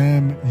bus,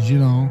 Sam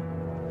Gillon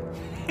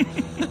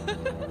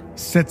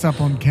sets up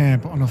on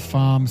camp on a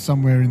farm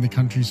somewhere in the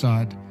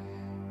countryside.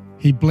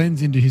 He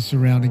blends into his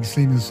surroundings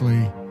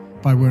seamlessly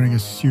by wearing a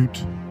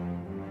suit.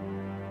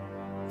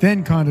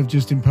 Then kind of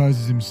just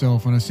imposes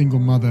himself on a single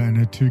mother and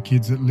her 2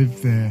 kids that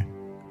live there.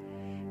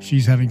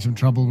 She's having some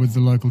trouble with the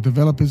local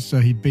developers, so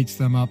he beats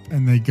them up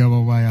and they go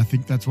away. I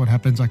think that's what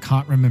happens. I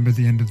can't remember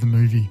the end of the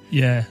movie.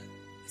 Yeah.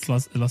 It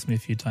lost me a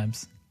few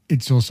times.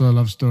 It's also a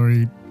love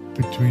story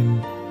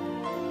between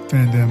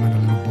Van Damme and a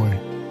little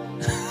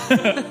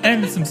boy.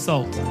 And some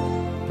salt,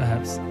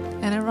 perhaps.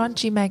 And a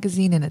raunchy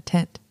magazine in a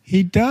tent.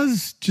 He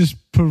does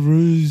just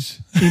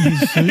peruse in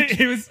his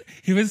suit.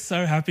 he was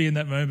so happy in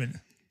that moment.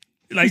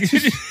 Like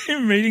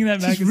him reading that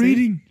Just magazine.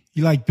 reading.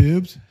 You like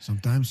boobs?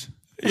 Sometimes.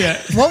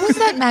 Yeah. What was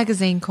that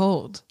magazine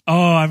called?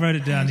 Oh, I wrote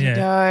it down. Yeah.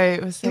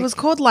 No, It was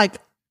called like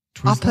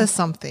Upper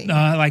something.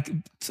 Like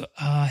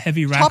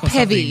heavy rack Top or something.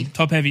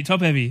 heavy.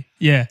 Top heavy.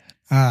 Yeah.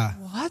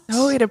 What?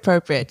 so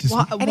inappropriate. Just-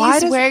 And Why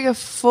he's does- wearing a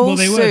full Well,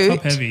 they were suit,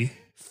 top heavy.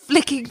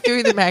 flicking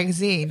through the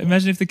magazine.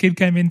 Imagine if the kid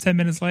came in 10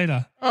 minutes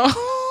later.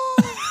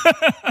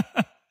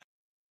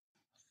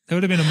 There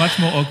would have been a much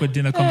more awkward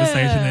dinner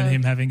conversation than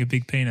him having a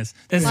big penis.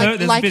 There's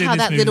Like- a like bit how in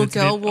this that movie little that's a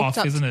girl bit walked off,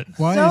 up- isn't it?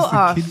 Why So is the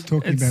off. kid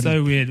talking It's about so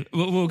it? weird.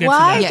 We'll get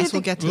Why to Yes, that.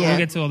 we'll get to We'll that.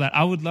 get to all that.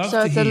 I would love So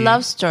to it's hear. a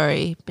love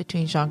story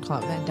between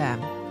Jean-Claude Van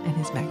Damme and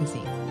his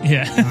magazine.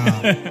 Yeah.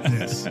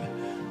 Yes.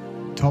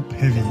 Top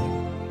heavy.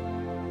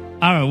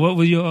 All right. What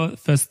were your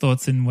first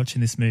thoughts in watching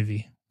this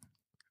movie?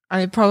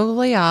 I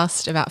probably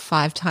asked about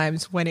 5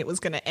 times when it was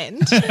going to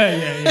end.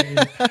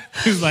 yeah.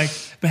 He was like,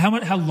 but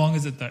how long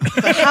is it though?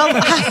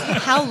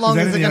 How long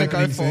Is that is it in the going to go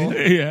opening for?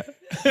 scene? yeah.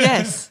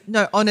 Yes.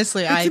 No,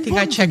 honestly, I think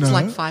I important to checked know.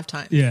 like 5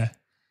 times. Yeah.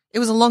 It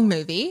was a long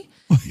movie.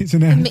 It's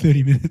an hour and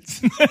 30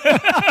 minutes.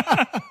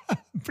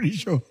 I'm pretty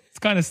sure. It's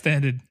kind of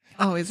standard.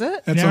 Oh, is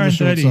it? That's An hour on the and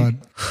short 30. side.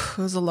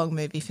 It was a long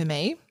movie for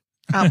me.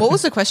 What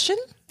was the question?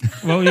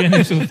 What were your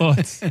initial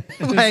thoughts?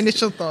 My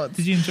initial thoughts.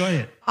 Did you enjoy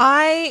it?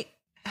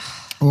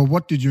 Well,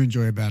 what did you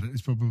enjoy about it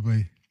is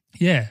probably...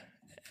 Yeah.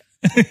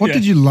 What Yeah.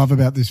 did you love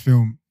about this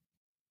film?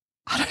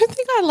 I don't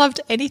think I loved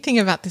anything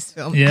about this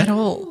film Yeah? at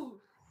all.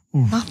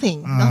 Oof.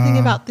 Nothing. Nothing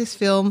about this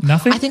film.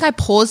 Nothing? I think I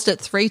paused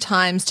it 3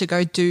 times to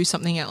go do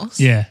something else.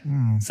 Yeah.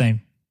 Hmm.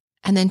 Same.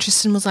 And then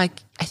Tristan was like,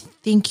 I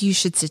think you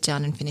should sit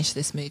down and finish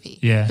this movie.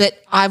 Yeah. But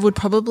I would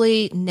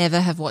probably never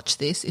have watched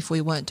this if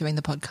we weren't doing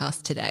the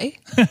podcast today.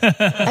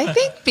 I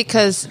think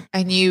because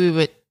I knew we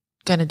were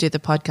going to do the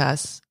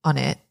podcast on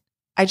it,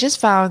 I just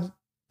found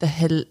the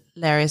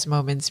hilarious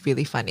moments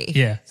really funny.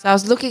 Yeah. So I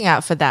was looking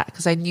out for that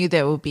because I knew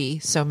there would be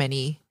so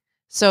many.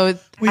 So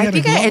We I had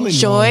think a I lovely line,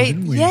 enjoyed.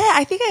 didn't we? Yeah,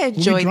 I think I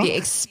enjoyed drunk? the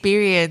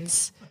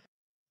experience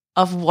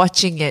of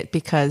watching it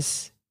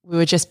because we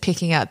were just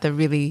picking out the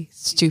really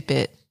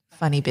stupid,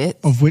 funny bits.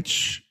 Of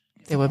which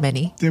There were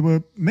many. there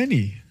were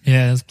many.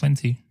 Yeah, there's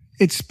plenty.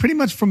 It's pretty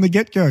much from the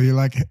get-go. You're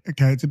like,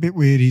 okay, it's a bit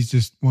weird. He's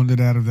just wandered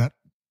out of that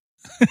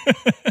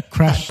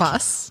crashed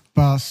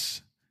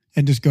bus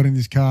and just got in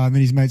this car, and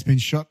then his mate's been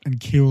shot and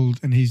killed,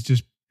 and he's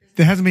just...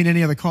 There hasn't been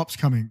any other cops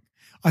coming.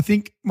 I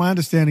think my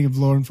understanding of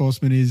law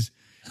enforcement is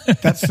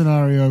that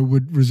scenario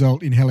would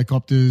result in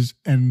helicopters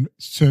and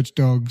search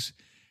dogs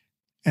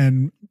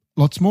and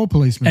lots more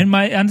policemen. And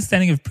my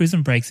understanding of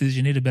prison breaks is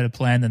you need a better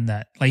plan than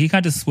that. Like you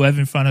can't just swerve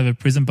in front of a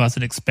prison bus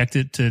and expect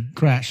it to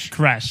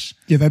crash.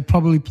 Yeah, they'd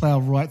probably plow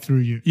right through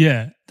you.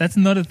 Yeah, that's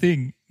not a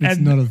thing. It's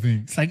And not a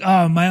thing. It's like,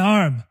 oh, my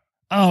arm.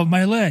 Oh,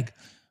 my leg.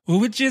 Well,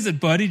 which is it,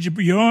 buddy?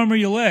 Your arm or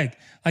your leg?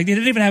 Like they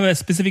didn't even have a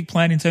specific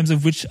plan in terms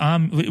of which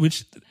arm,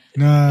 which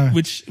No.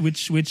 which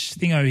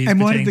thingo he's And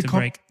why pretending did the to cop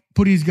break.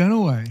 put his gun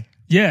away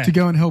Yeah. to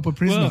go and help a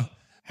prisoner? Well-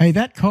 Hey,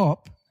 that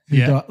cop who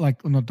Yeah. died,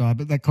 like, well, not died,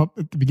 but that cop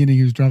at the beginning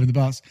who was driving the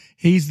bus,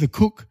 he's the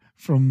cook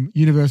from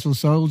Universal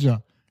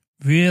Soldier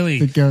Really?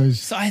 that goes,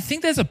 So I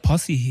think there's a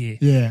posse here.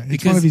 yeah,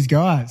 it's one of his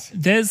guys.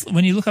 There's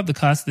when you look up the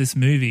cast of this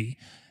movie,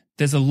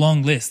 there's a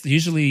long list.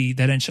 Usually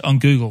they don't show on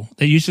Google.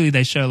 They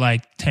show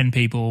like 10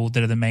 people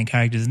that are the main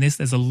characters. In this,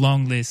 there's a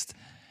long list.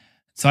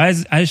 So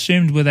I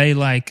assumed were they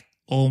like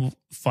all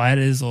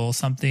fighters or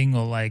something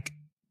or like.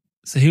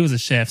 So he was a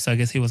chef, so I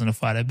guess he wasn't a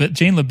fighter. But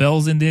Gene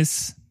LaBelle's in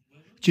this.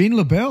 Gene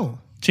LaBelle.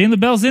 Gene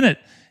LaBelle's in it.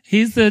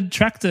 He's the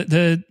tractor,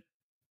 the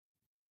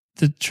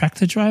the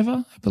tractor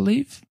driver, I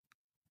believe.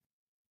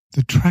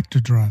 The tractor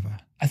driver.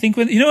 I think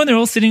when they're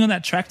all sitting on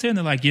that tractor and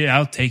they're like, yeah,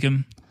 I'll take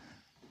him.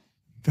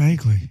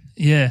 Vaguely.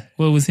 Yeah,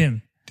 well, it was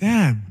him.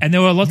 Damn. And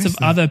there were lots of Missed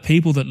that. other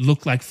people that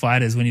looked like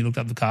fighters when you looked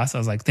up the cast. I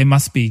was like, they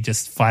must be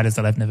just fighters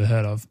that I've never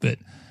heard of. But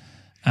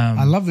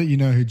I love that you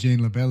know who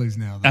Gene LaBelle is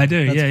now. Though. I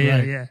do. That's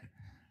Yeah. great.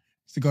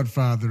 He's the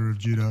godfather of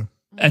judo.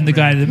 And the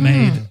guy that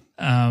made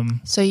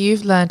So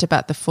you've learned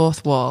about the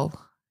fourth wall,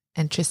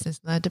 and Tristan's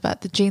learned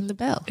about the Gene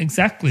LaBelle.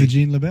 exactly. The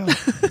Gene LaBelle.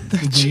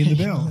 the Gene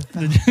LaBelle.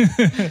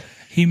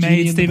 He made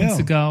Genie and Steven LaBelle.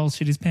 Seagal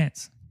shit his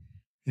pants.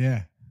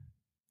 Yeah.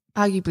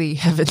 Arguably, you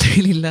haven't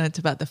really learned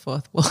about the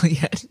fourth wall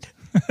yet.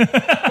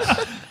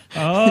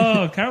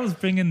 Oh, Carol's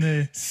bringing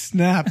the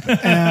Snap.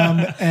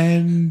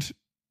 And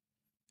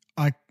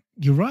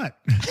you're right.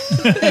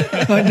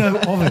 I know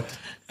of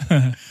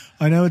it.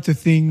 I know it's a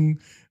thing,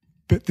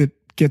 but that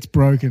gets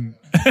broken.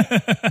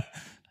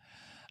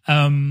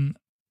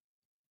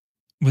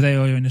 Were they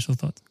all your initial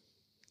thoughts?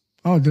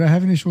 Oh, did I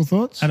have initial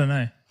thoughts? I don't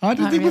know. I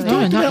don't Not think we've really.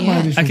 talked No, about not my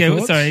yet. initial Okay, thoughts.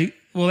 well, sorry.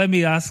 Well, let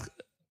me ask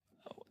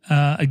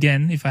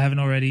again if I haven't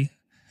already.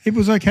 It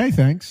was okay,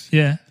 thanks.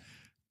 Yeah.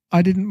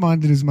 I didn't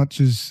mind it as much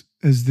as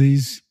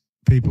these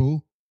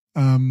people.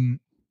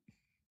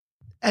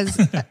 As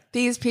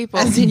these people,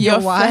 As in your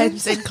your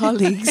wives? friends and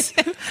colleagues.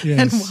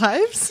 Yes. And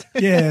wives?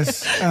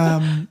 Yes.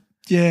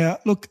 Yeah.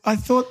 Look, I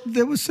thought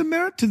there was some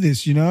merit to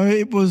this. You know,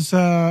 it was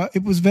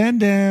Van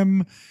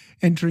Damme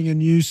entering a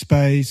new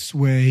space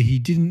where he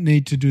didn't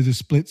need to do the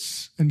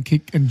splits and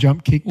kick and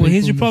jump kick. Well,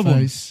 here's people your in the problem.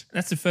 face.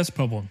 That's the first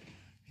problem.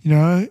 You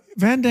know,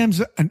 Van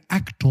Damme's an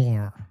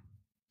actor.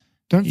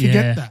 Don't forget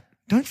Yeah. that.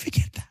 Don't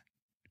forget that.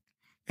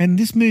 And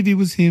this movie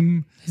was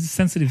him He's a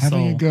sensitive having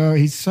soul. a go.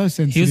 He's so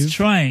sensitive. He was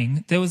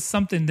trying. There was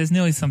something. There's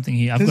nearly something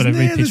here. I've got to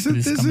repitch for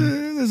this.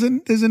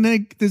 There's an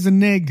egg. There's a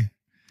neg.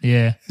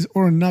 Yeah.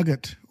 Or a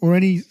nugget, or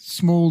any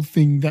small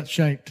thing that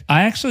shaped.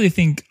 I actually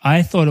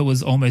thought it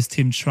was almost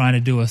him trying to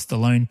do a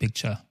Stallone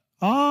picture.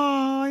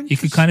 Oh, You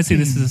could kind of see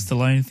this as a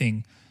Stallone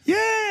thing.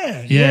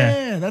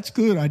 Yeah, that's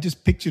good. I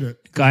just pictured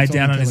it. Guy It's on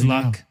down the on his telly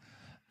now.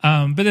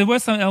 luck. But there were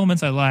some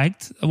elements I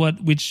liked,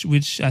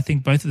 which I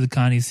think both of the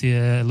carnies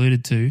here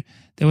alluded to.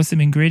 There were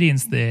some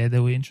ingredients there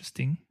that were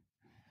interesting.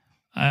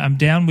 I'm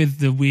down with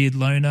the weird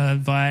loner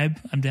vibe.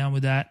 I'm down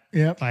with that.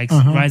 Yep. Like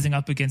Uh-huh. rising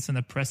up against an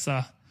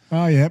oppressor,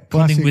 Oh yeah,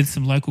 bonding classic. with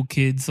some local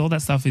kids. All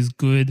that stuff is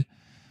good.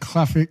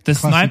 Classic. The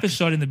classic. sniper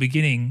shot in the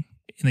beginning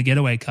in the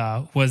getaway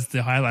car was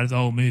the highlight of the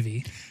whole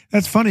movie.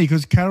 That's funny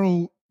because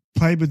Carol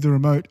played with the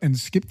remote and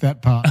skipped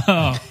that part.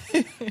 Oh,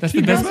 that's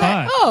the best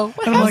part. Oh,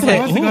 what And I'm like, happened?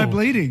 why is the guy Ooh.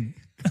 bleeding?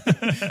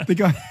 The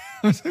guy,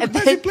 I was like,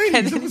 why is he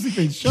bleeding? He's obviously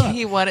been shot.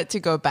 He wanted to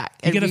go back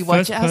and get a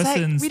rewatch it. I was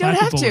first-person like, we don't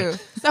sniper have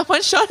to.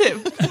 Someone shot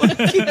him.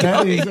 Keep That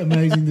going. is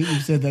amazing that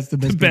you've said that's the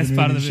best, best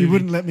part of the She movie.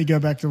 wouldn't let me go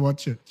back to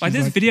watch it. Like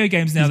She's there's video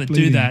games now "He's that do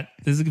bleeding." that.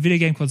 There's a video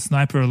game called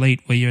Sniper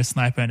Elite where you're a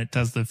sniper and it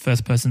does the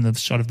first person the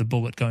shot of the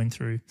bullet going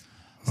through.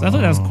 So I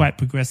thought that was quite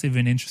progressive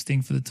and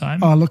interesting for the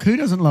time. Oh, look, who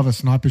doesn't love a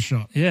sniper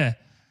shot? Yeah,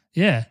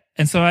 yeah.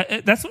 And so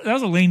that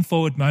was a lean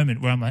forward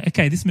moment where I'm like,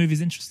 okay, this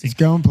movie's interesting. It's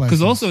going places.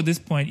 Because also at this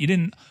point,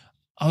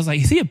 I was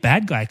like, is he a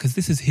bad guy? Because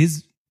this is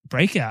his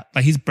breakout.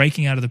 Like he's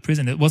breaking out of the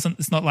prison.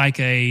 It's not like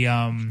a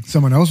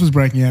Someone else was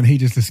breaking out and he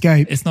just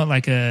escaped. it's not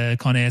like a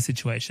Con Air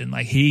situation.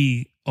 Like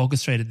he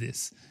orchestrated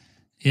this.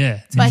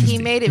 Yeah. It's But he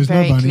interesting. made it There's no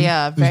very bunny.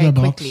 clear There's very no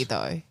box. quickly,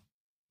 though,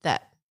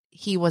 that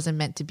he wasn't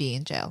meant to be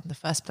in jail in the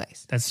first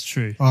place. That's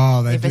true.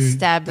 Oh, they They've do. They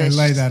established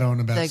lay that on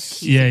about. Like,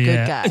 he's Yeah, a good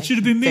yeah. guy. It should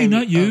have been me, Very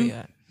not you.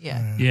 earlier.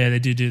 Yeah. Yeah, they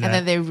do that. And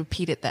then they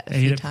repeated that a They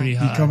few hit it pretty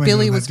times. You hard. commented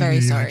Billy on was that, didn't very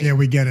you? sorry. Like, yeah,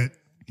 we get it.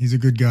 He's a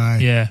good guy.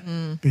 Yeah.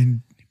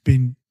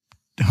 Been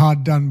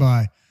hard done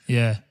by.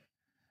 Yeah.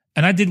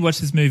 And I did watch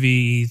this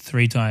movie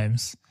 3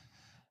 times.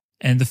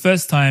 And the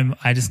first time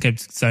I just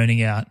kept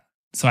zoning out.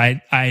 So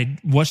I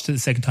watched it the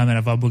second time out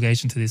of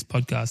obligation to this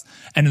podcast.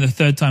 And then the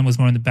third time was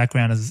more in the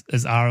background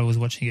as Ara was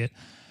watching it.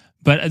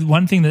 But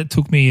one thing that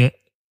took me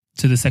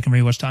to the second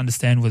rewatch to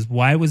understand was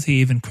why was he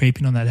even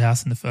creeping on that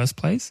house in the first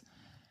place?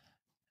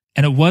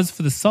 And it was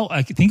for the salt.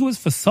 I think it was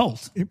for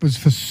salt It was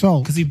for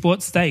salt, because he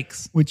bought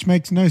steaks. which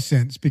makes no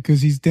sense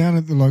because he's down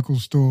at the local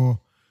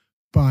store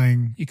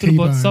buying You could have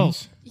bought T-bones.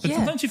 salt. But Yeah.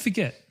 sometimes you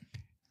forget.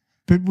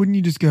 But wouldn't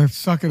you just go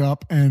suck it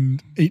up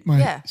and eat my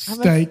Yeah, I'm a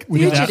steak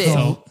without fugitive. Without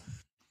salt? salt.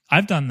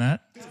 I've done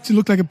that. It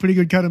looked like a pretty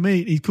good cut of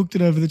meat. He cooked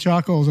it over the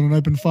charcoals on an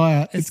open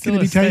fire. It's It's going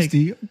to be still a steak.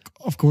 tasty.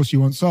 Of course, you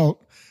want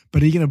salt,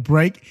 but are you going to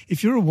break?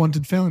 If you're a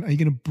wanted felon, are you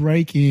going to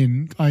break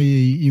in? I.e.,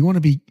 you want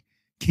to be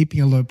keeping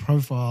a low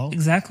profile.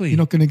 Exactly. You're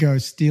not going to go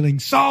stealing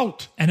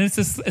salt And it's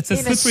a In a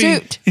slippery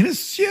suit. in a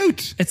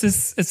suit. It's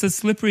a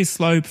slippery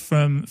slope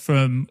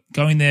from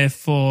going there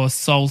for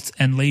salt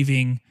and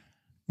leaving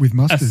With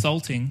mustard.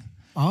 assaulting.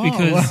 Oh.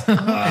 Because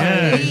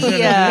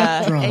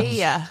yeah,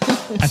 Yeah.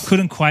 I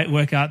couldn't quite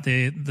work out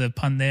the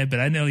pun there, but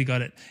I nearly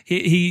got it.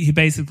 He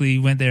basically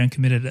went there and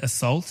committed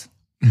assault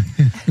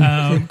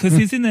because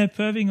he's in there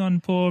perving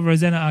on poor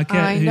Rosanna Arquette,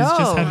 I who's just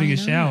know. having I a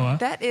shower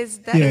That is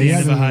Yeah, at the he end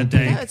has of a a hard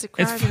little day. That's a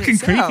crime It's in fucking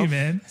itself. creepy,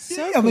 man.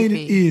 So I mean, it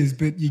creepy. is,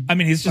 but you. I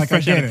mean, he's just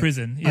fresh I out get of it.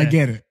 prison. I Yeah.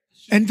 get it.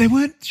 And they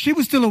weren't. She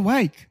was still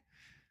awake.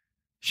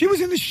 She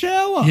was in the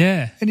shower.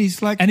 Yeah. And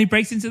he's like, And he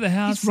breaks into the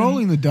house. he's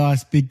rolling the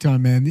dice big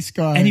time, man. This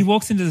guy. And he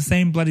walks into the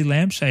same bloody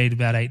lampshade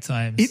about 8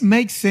 times. It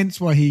makes sense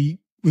why he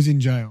was in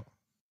jail.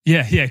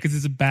 Yeah, because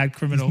he's a bad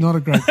criminal. He's not a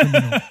great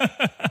criminal.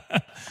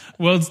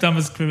 World's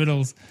dumbest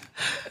criminals.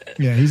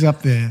 Yeah, he's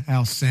up there,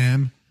 our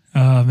Sam.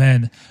 Oh,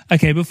 man.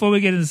 Okay, before we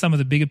get into some of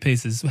the bigger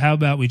pieces, how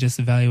about we just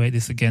evaluate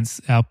this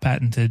against our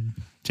patented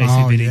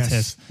JCVD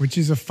test? Which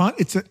is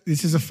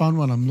this is a fun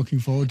one. I'm looking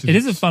forward to It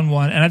this. is a fun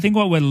one. And I think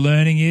what we're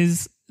learning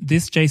is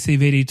this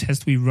JCVD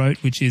test we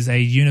wrote, which is a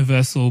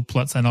universal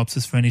plot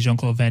synopsis for any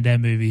Jean-Claude Van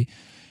Damme movie,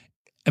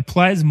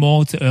 applies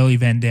more to early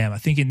Van Damme. I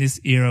think in this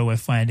era we're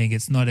finding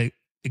it's not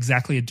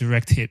exactly a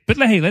direct hit. But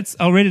hey,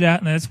 I'll read it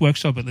out and let's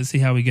workshop it. Let's see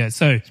how we go.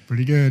 So,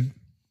 Pretty good.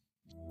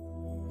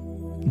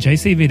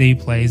 JCVD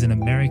plays an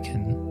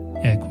American,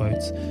 air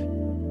quotes,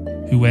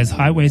 who wears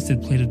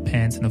high-waisted pleated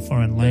pants in a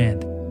foreign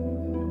land,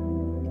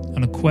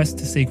 on a quest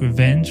to seek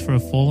revenge for a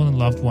fallen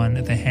loved one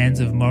at the hands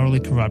of morally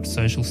corrupt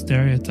social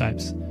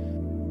stereotypes.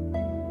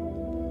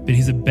 But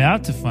he's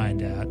about to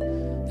find out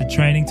that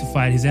training to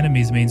fight his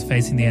enemies means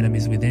facing the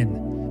enemies within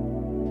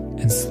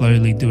and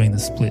slowly doing the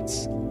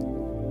splits.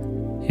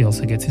 He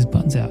also gets his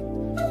buns out.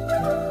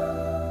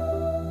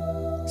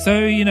 So,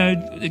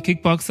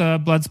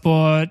 kickboxer,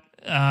 Bloodsport,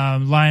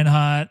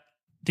 Lionheart,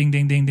 ding,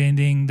 ding, ding, ding,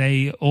 ding.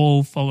 They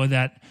all follow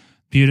that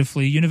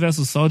beautifully.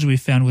 Universal Soldier we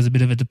found was a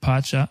bit of a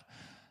departure.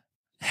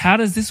 How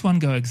does this one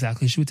go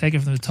exactly? Should we take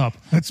it from the top?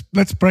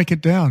 Let's break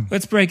it down.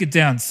 Let's break it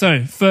down.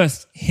 So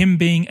first, him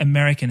being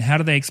American. How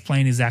do they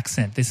explain his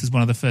accent? This is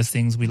one of the first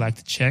things we like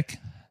to check.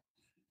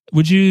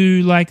 Would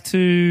you like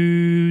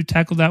to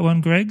tackle that one,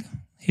 Greg?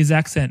 His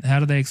accent, how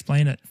do they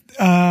explain it?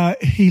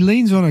 He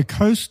leans on a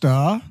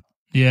co-star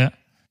Yeah.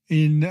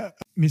 in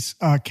Miss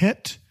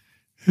Arquette,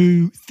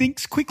 who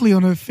thinks quickly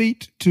on her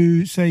feet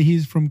to say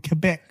he's from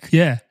Quebec.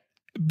 Yeah.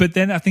 But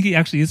then I think he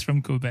actually is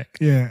from Quebec.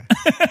 Yeah.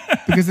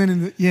 Because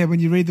then, when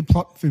you read the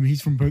plot for him,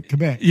 he's from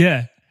Quebec.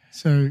 Yeah.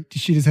 So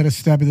she just had a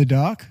stab in the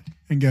dark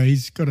and go,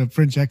 he's got a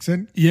French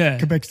accent. Yeah.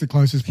 Quebec's the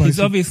closest place. He's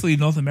obviously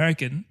North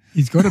American.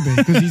 He's got to be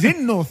because he's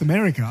in North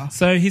America.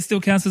 So he still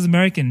counts as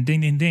American.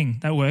 Ding, ding, ding.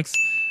 That works.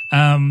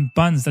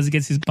 Buns. Does he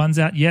get his buns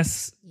out?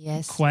 Yes.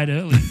 Quite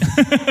early.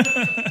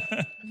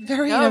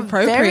 Very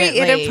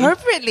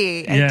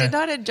inappropriately. I Yeah. did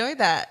not enjoy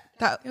that.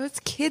 It was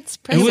kids'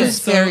 It present. was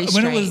very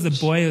when it was strange.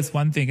 the boy, it was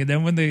one thing. And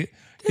then when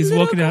he's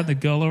walking out and the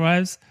girl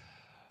arrives.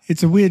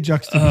 It's a weird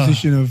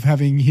juxtaposition of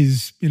having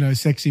his,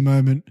 sexy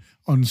moment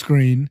on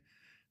screen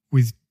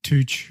with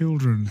 2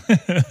 children.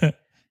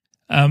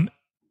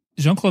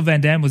 Jean-Claude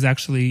Van Damme was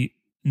actually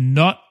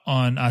not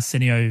on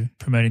Arsenio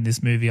promoting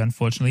this movie,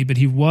 unfortunately, but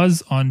he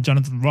was on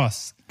Jonathan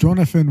Ross.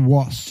 Jonathan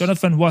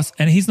Ross.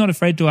 And he's not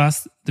afraid to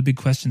ask the big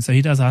question. So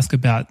he does ask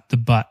about the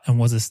butt and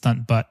was a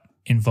stunt butt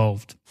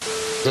involved.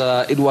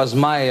 It was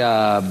my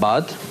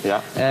butt.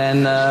 Yeah.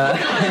 And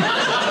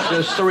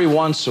the story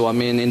wants so. I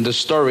mean, in the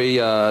story,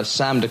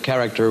 Sam, the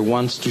character,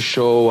 wants to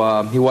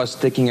show he was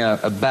taking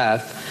a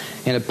bath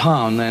in a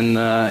pond, and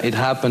it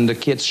happened, the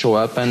kids show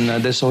up, and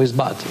they saw his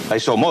butt. They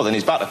saw more than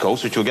his butt, of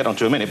course, which we'll get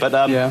onto in a minute. But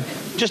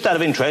just out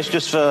of interest,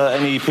 just for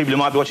any people who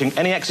might be watching,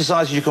 any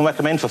exercises you can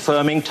recommend for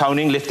firming,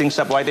 toning, lifting,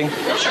 separating?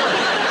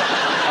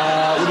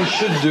 What you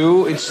should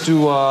do is to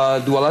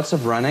do lots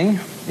of running,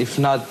 if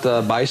not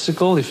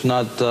bicycle, if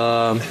not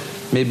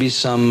maybe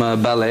some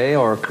ballet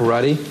or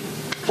karate.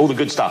 All the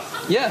good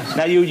stuff. Yeah.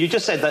 Now, you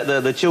just said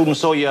that the children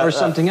saw you... Or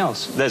something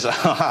else. There's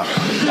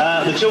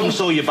the children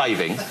saw you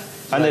bathing,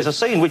 and there's a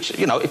scene which,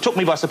 it took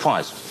me by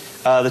surprise.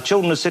 The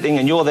children are sitting,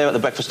 and you're there at the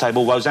breakfast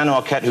table. Rosanna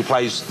Arquette, who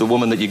plays the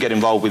woman that you get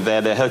involved with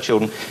there, they're her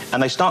children,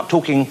 and they start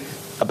talking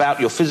about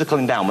your physical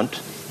endowment,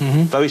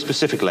 very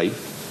specifically,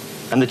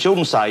 and the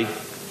children say,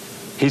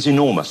 he's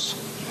enormous.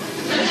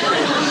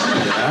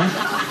 Yeah.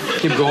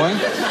 Keep going.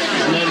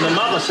 And then the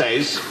mother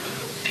says,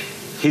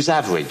 he's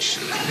average.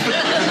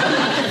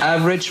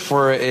 Average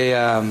for a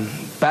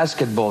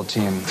basketball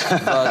team.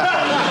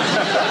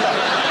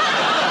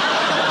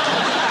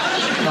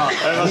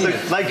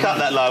 They cut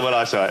that line when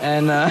I saw it.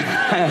 And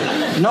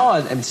no,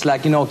 it's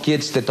like,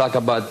 kids, they talk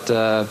about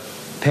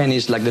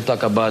pennies like they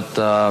talk about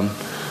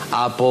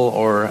apple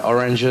or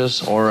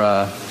oranges or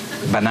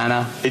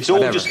banana. It's all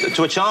whatever. just,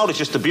 to a child, it's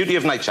just the beauty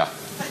of nature.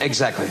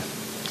 Exactly.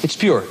 It's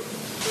pure.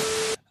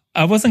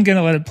 I wasn't going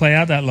to let it play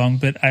out that long,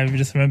 but I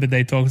just remembered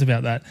they talked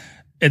about that.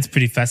 It's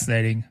pretty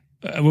fascinating.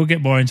 We'll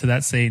get more into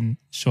that scene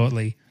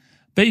shortly.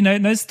 But,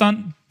 no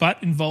stunt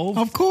butt involved.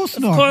 Of course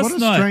not. What a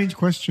strange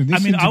question. This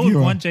I would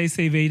interviewer- want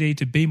JCVD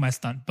to be my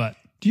stunt butt.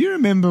 Do you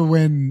remember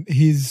when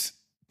his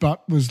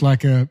butt was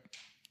like a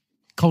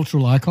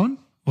cultural icon?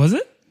 Was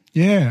it?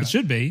 Yeah. It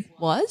should be.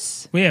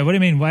 Was? Well, yeah, what do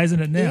you mean? Why isn't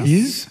it now?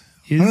 Is?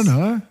 I don't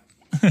know.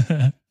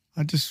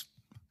 I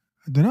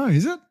don't know.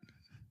 Is it?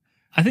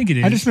 I think it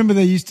is. I just remember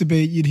there used to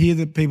be, you'd hear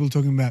the people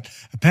talking about,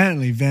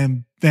 apparently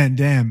Van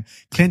Damme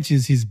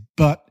clenches his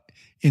butt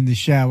in the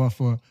shower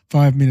for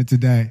 5 minutes a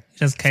day. He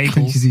does kegels.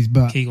 Clenches his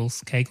butt.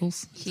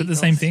 Kegels. Is it the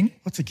same thing?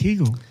 What's a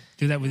kegel?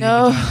 Do that with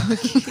No. your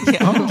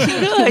vagina.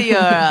 Kegel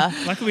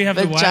your Luckily we have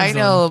the wives on.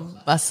 vaginal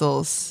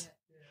muscles.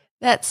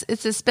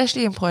 It's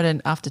especially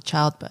important after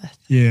childbirth.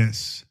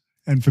 Yes.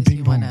 And for ping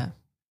You pong. want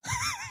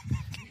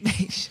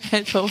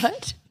to for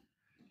what?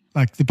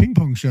 Like the ping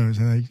pong shows,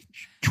 are they?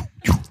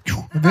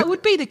 That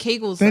would be the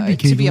Kegels, That'd though, be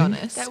to be Kegel.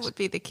 honest. That would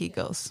be the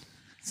Kegels.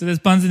 So there's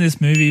buns in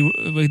this movie.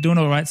 We're doing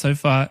all right so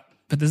far,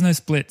 but there's no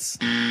splits.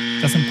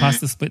 Doesn't pass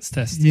the splits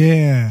test.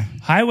 Yeah.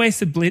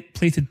 High-waisted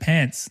pleated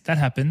pants. That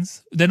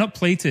happens. They're not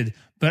pleated,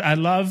 but I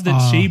love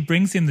that she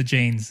brings him the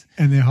jeans.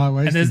 And they're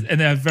high-waisted. And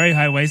they're very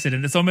high-waisted.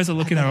 And it's almost a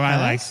look in her eye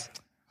like,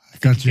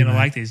 Got you're going to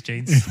mate. like these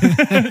jeans. Pull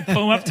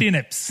them up to your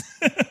nips.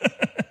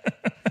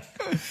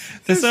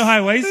 They're so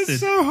high-waisted. They're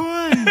so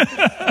high.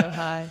 So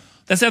high.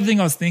 That's the other thing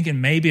I was thinking.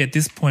 Maybe at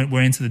this point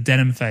we're into the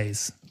denim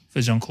phase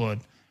for Jean-Claude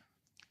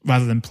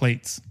rather than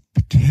pleats.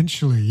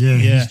 Potentially, yeah.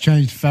 Yeah. He's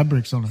changed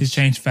fabrics on us. He's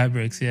changed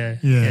fabrics, yeah.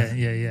 Yeah.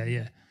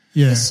 Yeah.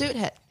 Yeah. The suit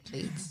hat,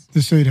 please.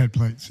 The suit had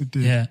plates. It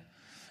did. Yeah.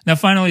 Now,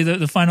 finally,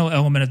 the final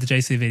element of the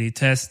JCVD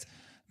test,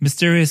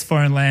 mysterious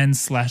foreign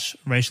lands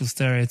 / racial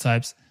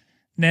stereotypes.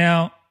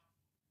 Now,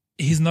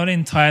 he's not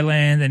in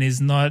Thailand and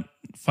he's not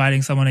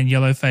fighting someone in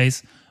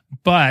yellowface,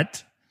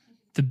 but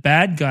the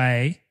bad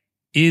guy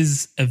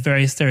is a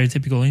very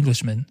stereotypical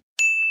Englishman.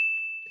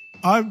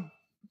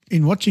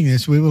 In watching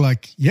this, we were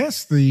like,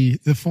 yes, the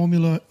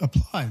formula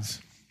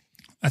applies.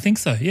 I think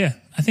so, yeah.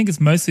 I think it's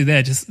mostly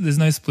there. Just there's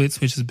no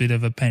splits, which is a bit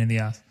of a pain in the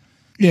ass.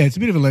 Yeah, it's a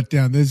bit of a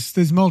letdown.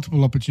 There's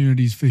multiple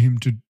opportunities for him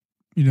to,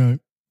 do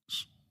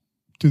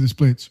the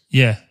splits.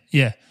 Yeah.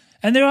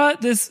 And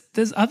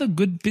there's other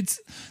good bits.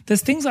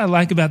 There's things I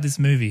like about this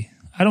movie.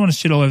 I don't want to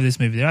shit all over this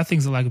movie. There are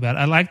things I like about it.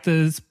 I like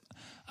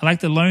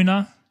the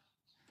loner.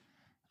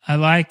 I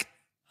like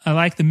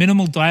the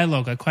minimal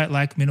dialogue. I quite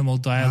like minimal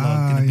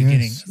dialogue in the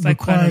beginning. Yes. It's like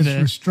kind Requires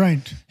of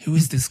restraint. who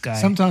is this guy?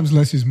 Sometimes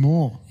less is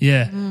more,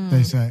 Yeah.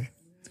 they say.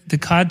 The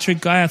card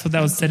trick guy, I thought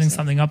that was setting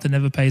something up that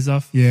never pays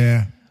off.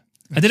 Yeah.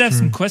 I did have true.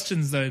 some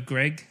questions though,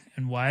 Greg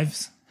and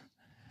Wives.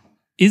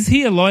 Is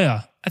he a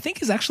lawyer? I think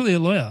he's actually a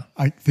lawyer.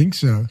 I think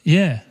so.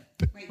 Yeah.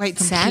 Wait,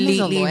 Sam is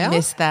a Completely lawyer?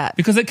 missed that.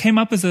 Because it came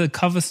up as a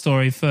cover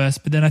story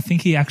first, but then I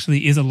think he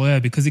actually is a lawyer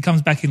because he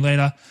comes back in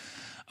later.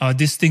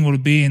 This thing will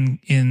be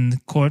in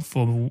court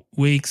for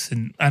weeks,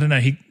 and I don't know.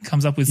 He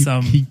comes up with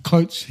some. He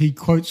quotes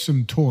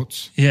some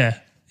torts, Yeah.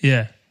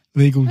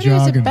 legal But he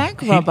was a jargon.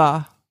 bank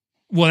robber.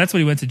 Well, that's what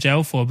he went to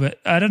jail for, but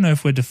I don't know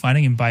if we're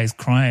defining him by his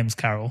crimes,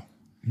 Carol.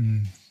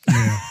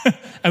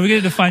 Are we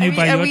going to define you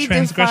by your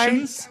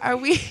transgressions? Are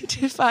we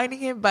defining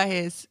him by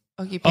his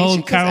occupation?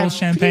 Old 'Cause Carol I'm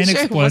Champagne pretty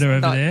sure it was exploiter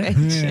over not there.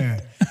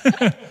 mentioned.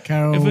 Yeah.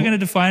 Carol. If we're going to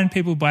define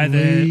people by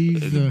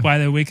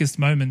their weakest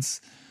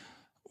moments,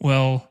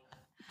 well,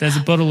 there's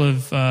a bottle of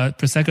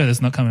Prosecco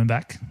that's not coming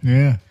back.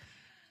 Yeah.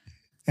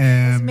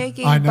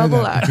 making I know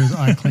bubble that art. because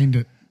I cleaned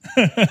it.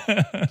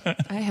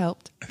 I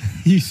helped.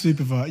 You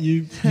supervise.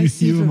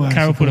 You were my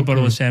Carol put a support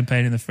bottle of group.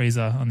 champagne in the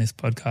freezer on this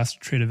podcast,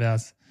 treat of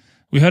ours.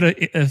 We heard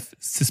a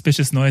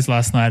suspicious noise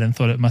last night and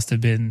thought it must have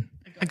been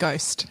A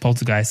ghost.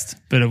 poltergeist,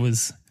 but it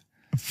was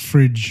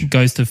fridge.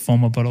 ghost of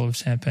former bottle of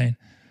champagne.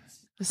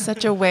 It was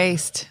such a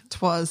waste.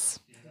 It was.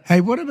 Hey,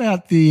 what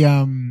about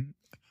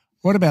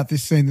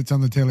this scene that's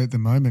on the telly at the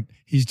moment?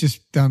 He's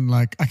just done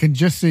I can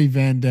just see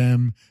Van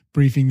Damme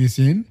briefing this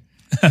in.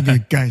 And go,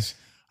 guys,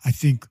 I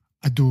think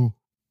I do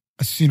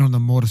a scene on the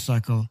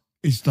motorcycle.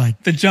 It's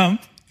like, The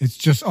jump. it's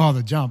just,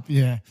 the jump,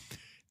 yeah.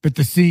 But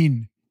the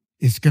scene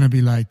is going to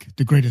be like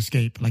The Great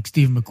Escape, like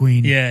Steve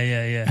McQueen.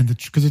 Yeah. And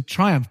because a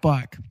Triumph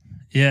bike,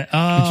 Yeah.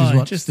 Oh, which is what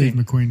interesting.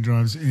 Steve McQueen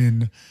drives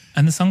in.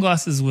 And the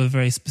sunglasses were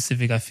very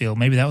specific, I feel.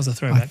 Maybe that was a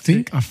throwback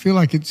I feel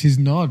like it's his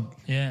nod.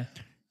 Yeah.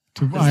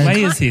 To, There's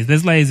layers here.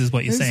 There's layers is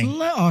what you're There's saying.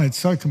 it's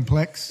so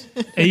complex.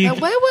 Are you-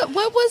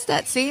 What was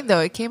that scene though?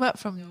 It came up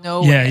from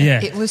nowhere.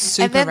 yeah. It was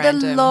super And then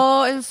random. the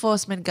law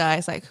enforcement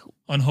guys, like,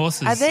 On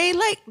horses. are they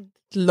like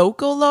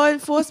local law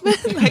enforcement?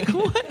 Like,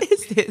 what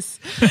is this?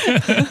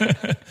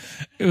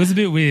 It was a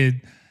bit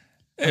weird.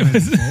 It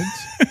was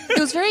It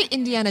was very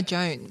Indiana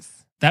Jones.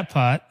 that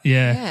part.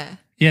 Yeah. Yeah.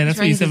 Yeah, that's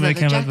what you He's said when wearing it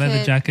came his up,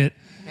 leather jacket.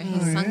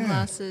 His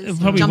sunglasses.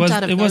 It probably jumped was.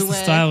 out of It was the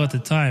nowhere. style at the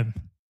time.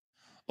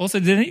 Also,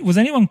 was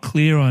anyone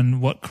clear on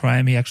what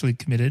crime he actually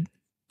committed?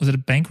 Was it a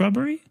bank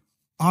robbery?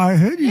 I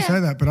heard you say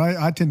that, but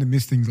I tend to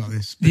miss things like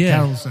this. But Yeah.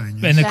 Carol's saying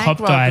yes. And the Bank cop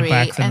died robbery, by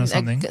accident or and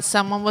something.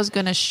 someone was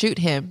going to shoot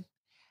him,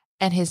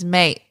 and his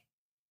mate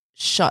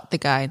shot the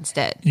guy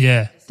instead.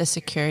 Yeah. The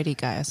security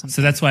guy or something.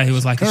 So that's why he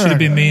was like, it should have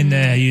been me in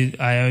there.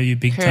 I owe you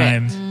big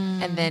Correct.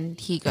 time. And then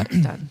he got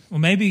done. Well,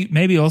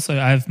 maybe also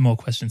I have more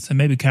questions. So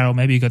maybe Carol,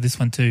 maybe you got this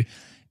one too.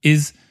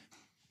 Is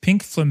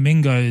pink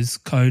flamingos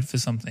code for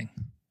something?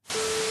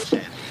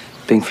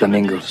 Pink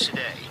flamingos.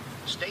 Today,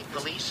 state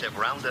police have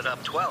rounded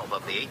up 12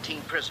 of the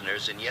 18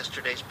 prisoners in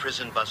yesterday's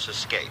prison bus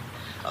escape.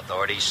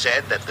 Authorities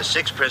said that the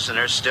 6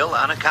 prisoners still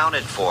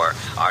unaccounted for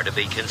are to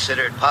be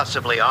considered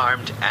possibly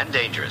armed and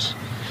dangerous.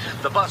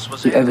 The bus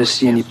was You ever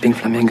see any pink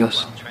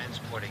flamingos? while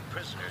transporting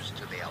prisoners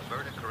to the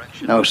Alberta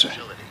Correctional No, sir.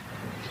 Facility.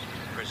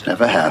 Prison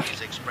Never have.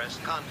 authorities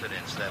expressed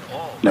confidence that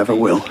all Never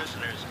will.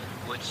 prisoners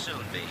would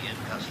soon be in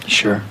custody.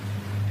 Sure.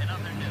 In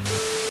other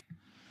news,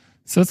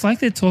 So it's like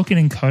they're talking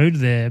in code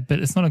there, but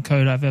it's not a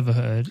code I've ever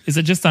heard. Is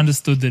it just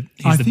understood that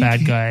he's the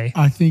bad guy?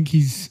 I think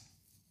he's,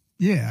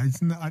 yeah. It's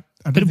not, I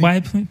don't But think, why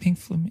Pink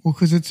Flamingo? well,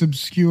 because it's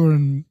obscure,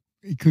 and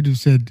he could have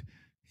said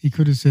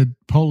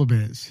polar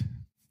bears.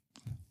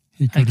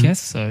 I guess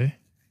so.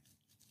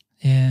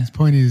 Yeah. His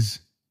point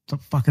is,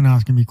 stop fucking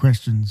asking me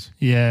questions.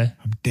 Yeah.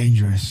 I'm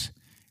dangerous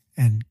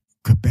and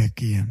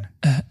Quebecian.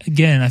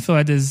 Again, I feel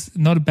like there's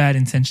not a bad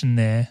intention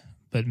there,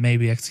 but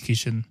maybe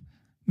execution,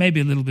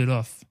 maybe a little bit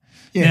off.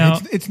 Yeah, now,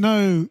 it's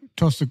no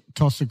toss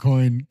a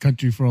coin,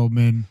 country for old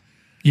men.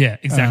 Yeah,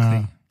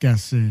 exactly.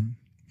 Gas scene.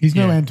 He's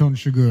no Anton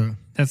Chigurh.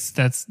 That's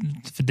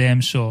for damn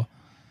sure.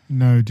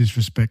 No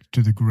disrespect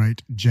to the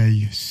great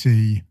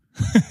JC.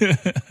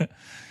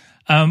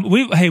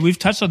 We've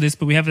touched on this,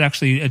 but we haven't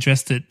actually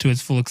addressed it to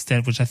its full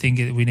extent, which I think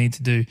we need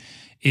to do.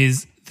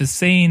 Is the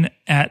scene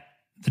at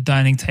the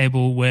dining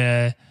table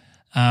where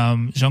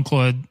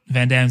Jean-Claude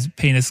Van Damme's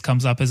penis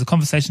comes up as a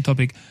conversation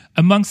topic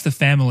amongst the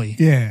family.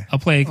 Yeah. I'll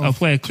play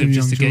a clip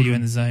just to get you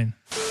in the zone.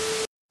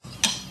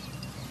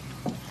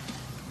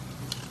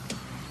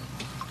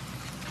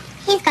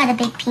 He's got a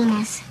big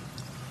penis.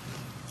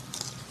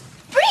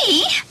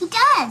 Bree? He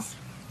does.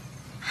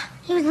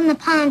 He was in the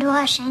pond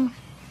washing.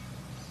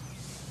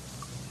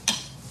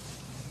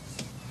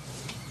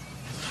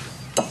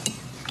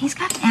 He's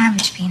got an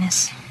average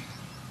penis.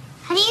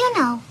 How do you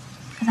know?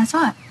 Because I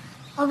saw it.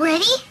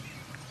 Already?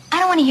 I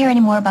don't want to hear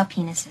any more about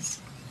penises.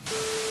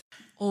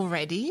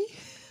 Already?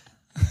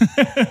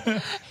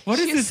 What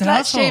is She's this slut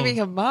household? shaming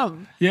her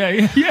mum. Yeah,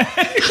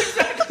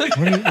 exactly.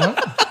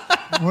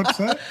 What's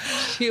that?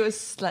 She was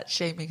slut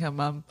shaming her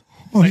mum.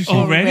 Like,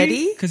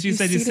 already? Because you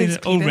said you've seen his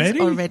it penis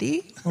already?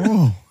 Already?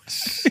 Oh.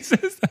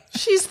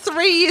 She's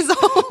 3 years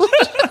old.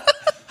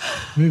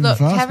 Moving Look,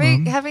 fast,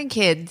 Mum. having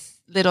kids,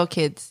 little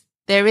kids,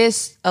 there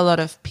is a lot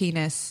of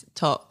penis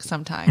talk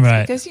sometimes.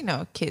 Right. Because,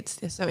 kids,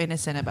 they're so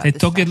innocent about They this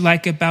talk it stuff.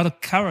 like about a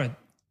carrot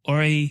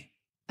or a,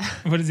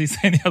 what does he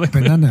say in the other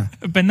Banana.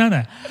 A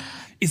banana.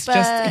 It's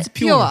it's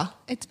pure.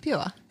 It's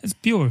pure. It's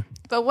pure.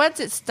 But once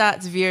it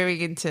starts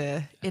veering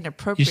into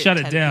inappropriate, You shut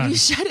it down. You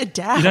shut it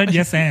down. You don't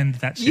yes and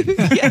that shit.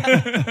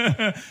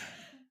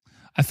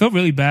 I felt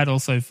really bad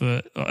also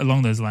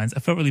along those lines. I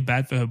felt really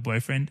bad for her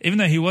boyfriend, even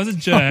though he was a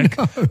jerk.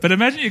 Oh, no. But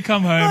imagine you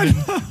come home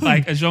and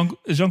like a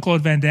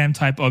Jean-Claude Van Damme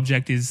type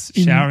object is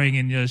showering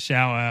in your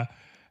shower.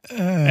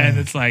 And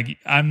it's like,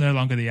 I'm no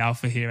longer the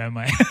alpha here, am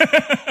I?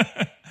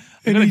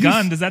 I got a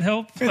gun. Does that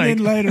help? And then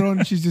later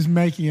on, she's just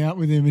making out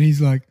with him, and he's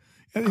like,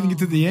 I think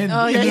it's at the end.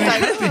 Oh, yeah, They he's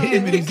cut to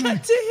him, and he's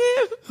like,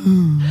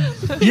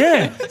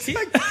 Yeah. it's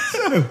like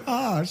so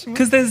harsh.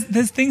 Because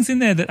there's things in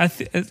there that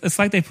it's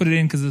like they put it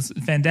in because it's a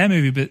Van Damme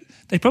movie, but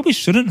they probably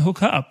shouldn't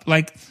hook up.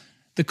 Like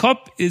the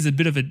cop is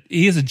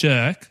he is a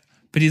jerk,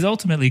 but he's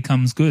ultimately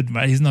comes good,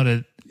 right? He's not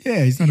a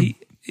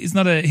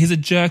he's a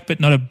jerk, but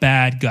not a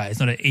bad guy. He's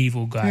not an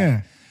evil guy.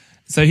 Yeah.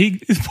 So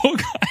this poor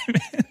guy,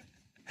 man,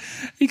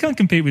 he can't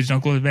compete with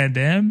Jean-Claude Van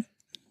Damme.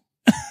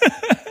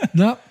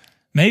 No.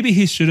 Maybe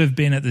he should have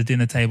been at the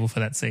dinner table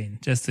for that scene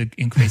just to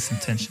increase some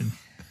tension.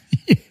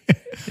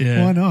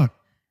 Yeah. Why not?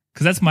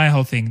 Because that's my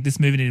whole thing. This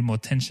movie needed more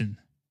tension.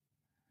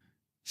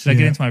 Should I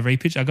get into my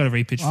repitch? I got a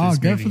repitch for this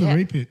go movie. for the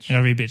repitch. I got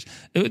a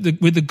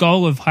repitch. With the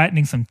goal of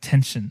heightening some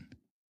tension.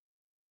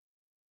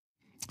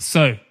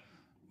 So,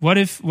 what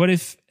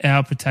if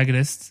our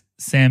protagonist,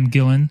 Sam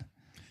Gillen,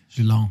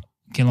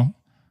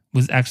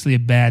 was actually a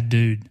bad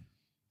dude?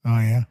 Oh,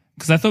 yeah.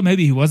 Because I thought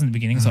maybe he was in the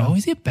beginning. So,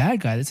 is he a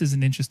bad guy? This is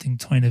an interesting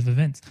turn of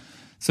events.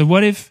 So,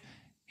 what if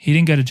he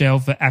didn't go to jail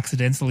for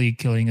accidentally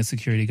killing a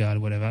security guard or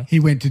whatever? He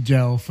went to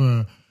jail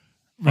for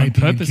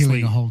raping and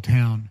killing a whole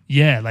town.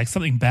 Yeah, like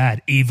something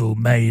bad. Evil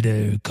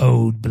Mado,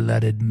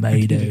 cold-blooded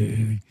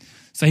Mado.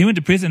 So he went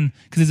to prison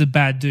because he's a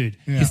bad dude.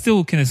 Yeah. He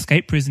still can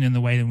escape prison in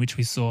the way in which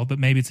we saw, but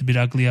maybe it's a bit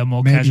uglier,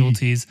 more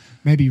casualties.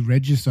 Maybe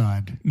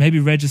regicide. Maybe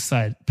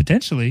regicide,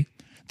 potentially.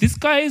 This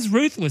guy is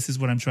ruthless is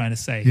what I'm trying to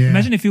say. Yeah.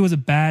 Imagine if he was a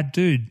bad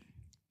dude.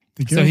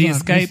 So he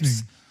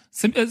escapes.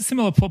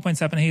 Similar plot points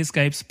happen. He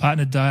escapes,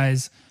 partner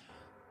dies,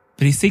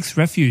 but he seeks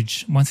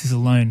refuge once he's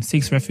alone,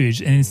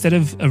 And instead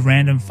of a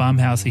random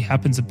farmhouse he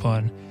happens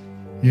upon,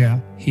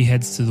 he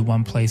heads to the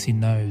one place he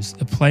knows,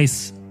 a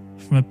place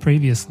from a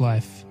previous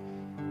life,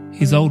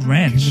 his old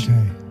ranch,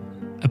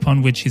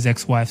 upon which his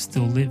ex-wife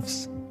still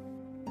lives.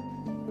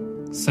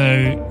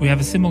 So we have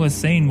a similar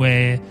scene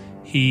where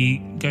he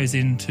goes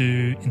in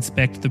to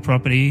inspect the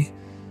property,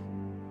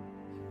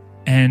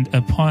 and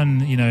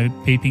upon,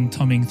 peeping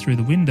Tomming through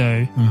the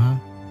window,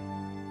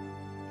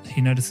 he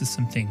notices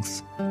some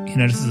things. He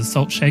notices a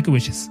salt shaker,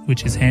 which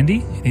is handy.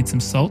 He needs some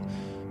salt.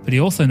 But he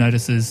also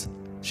notices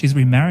she's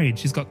remarried.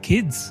 She's got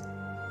kids.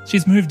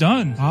 She's moved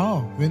on.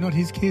 Oh, they're not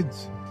his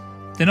kids.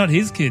 They're not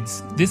his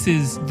kids. This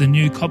is the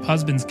new cop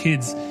husband's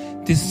kids.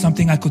 This is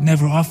something I could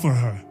never offer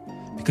her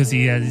because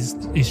he's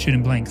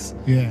shooting blanks.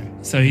 Yeah.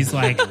 So he's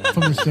like...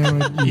 From the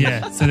steroid.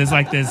 Yeah. So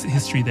there's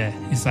history there.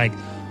 He's like,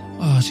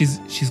 oh,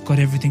 she's got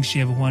everything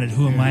she ever wanted.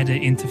 Who am I to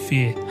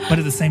interfere? But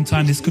at the same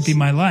time, this could be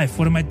my life.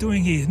 What am I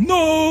doing here?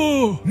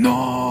 No!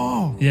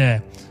 No! Yeah,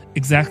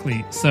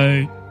 exactly.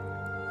 So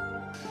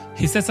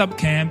He sets up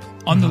camp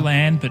on the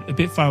land, but a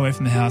bit far away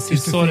from the house.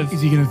 Is he going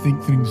to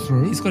think things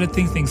through? He's got to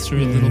think things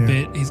through a little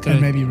bit. He's got and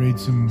to maybe read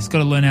some. He's got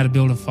to learn how to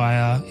build a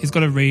fire. He's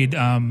got to read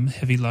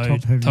Heavy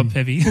Load, Top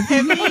Heavy.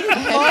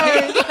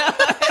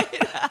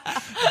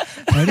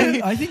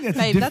 I think that's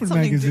a different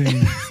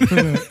magazine. For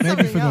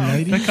the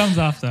ladies. That comes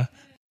after.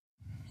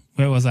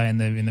 Where was I in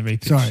the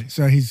repitch? Sorry.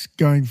 So he's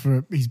going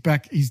for. He's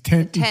back. He's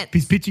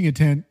pitching a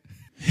tent.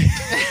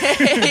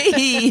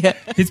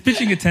 He's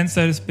pitching a tent,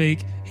 so to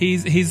speak.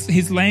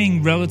 He's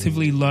laying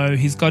relatively low.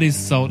 He's got his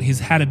salt. He's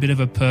had a bit of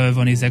a perv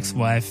on his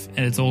ex-wife, and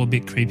it's all a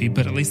bit creepy.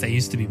 But at least they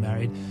used to be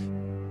married.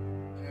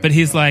 But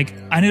he's like,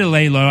 I need to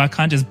lay low. I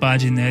can't just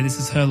barge in there. This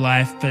is her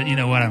life. But you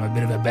know what? I'm a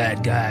bit of a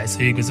bad guy, so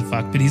he gives a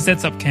fuck. But he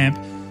sets up camp.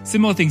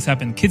 Similar things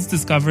happen. Kids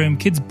discover him.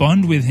 Kids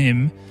bond with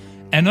him.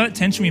 And that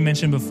tension we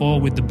mentioned before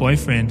with the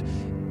boyfriend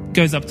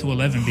goes up to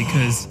 11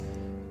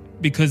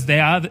 because they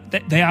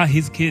are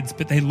his kids,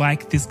 but they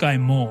like this guy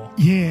more.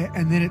 Yeah,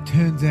 and then it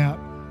turns out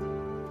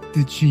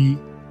that she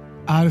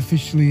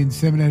artificially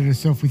inseminated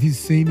herself with his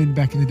semen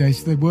back in the day,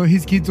 so they were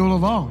his kids all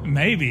along.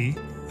 Maybe.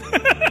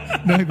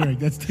 No, Greg,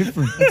 that's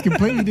different. That's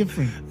completely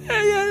different.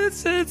 Yeah,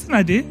 it's an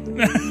idea.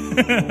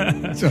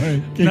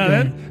 Sorry,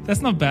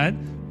 that's not bad.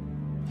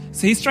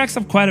 So he strikes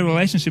up quite a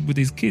relationship with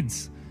his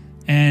kids.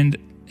 And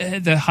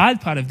the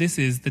hard part of this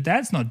is the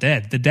dad's not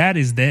dead. The dad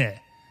is there.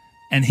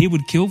 And he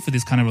would kill for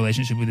this kind of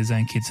relationship with his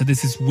own kids. So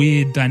there's this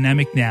weird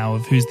dynamic now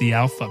of who's the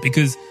alpha.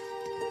 Because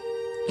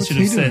what's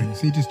he doing? Is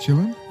he just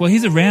chilling? Well,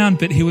 he's around,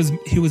 but he was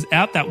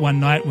out that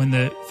one night when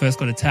the first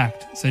got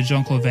attacked. So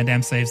Jean-Claude Van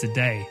Damme saves the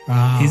day.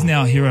 He's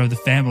now a hero of the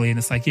family, and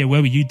it's like, yeah,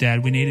 where were you,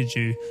 Dad? We needed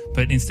you,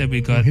 but instead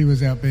we got he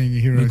was out being a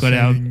hero. We got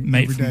our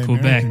mate from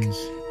Quebec, Americans.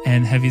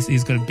 and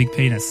he's got a big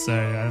penis. So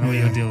I don't know what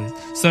your deal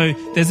is. So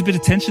there's a bit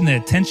of tension there.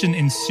 Tension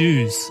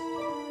ensues.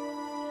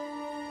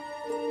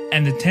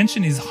 And the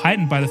tension is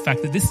heightened by the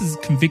fact that this is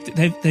convicted.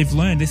 They've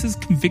learned this is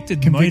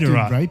convicted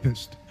murderer,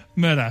 rapist,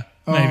 murder,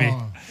 maybe.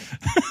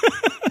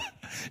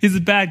 He's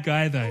a bad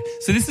guy though.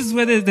 So this is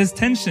where there's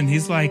tension.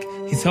 He's like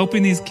he's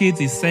helping these kids.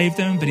 He's saved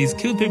them, but he's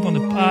killed people in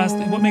the past.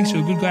 What makes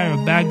you a good guy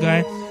or a bad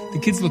guy? The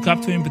kids look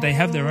up to him, but they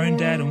have their own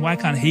dad, and why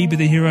can't he be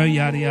the hero?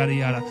 Yada yada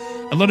yada.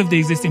 A lot of the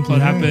existing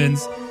plot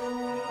happens.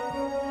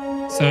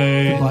 So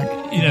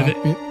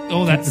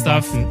all that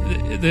stuff.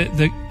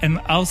 And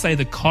I'll say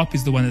the cop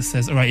is the one that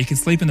says, all right, you can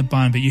sleep in the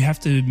barn, but you have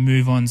to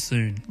move on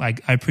soon.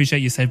 Like, I appreciate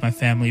you saved my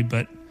family,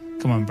 but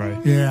come on,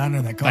 bro. Yeah, I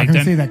know that. I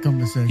can see that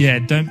conversation. Yeah,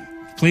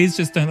 please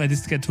just don't let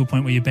this get to a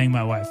point where you bang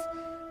my wife.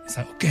 It's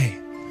like, okay.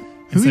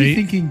 Who are you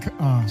thinking?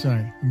 Oh,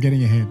 sorry, I'm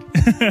getting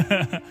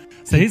ahead.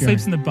 So he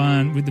sleeps in the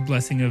barn with the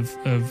blessing of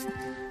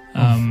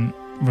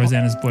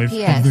Rosanna's boyfriend.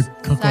 Yes.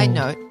 Side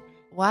note,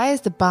 why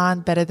is the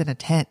barn better than a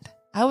tent?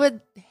 I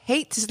would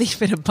hate to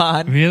sleep in a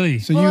barn. Really?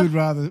 So you would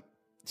rather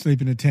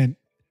sleep in a tent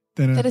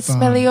than a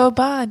smelly old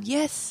barn?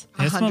 Yes.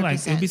 Yeah,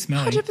 it'll be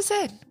smelly.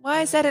 100%.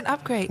 Why is that an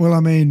upgrade? Well,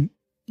 I mean,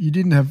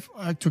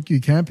 I took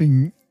you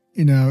camping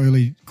in our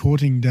early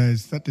courting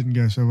days. That didn't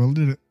go so well,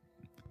 did it?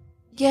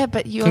 Yeah,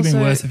 but you could also... have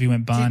been worse if you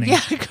went barning. Yeah,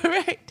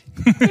 correct.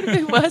 Could have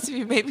been worse if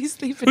you made me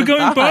sleep in We're a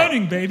barn. going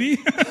barning, baby.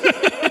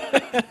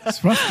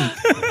 It's rustic.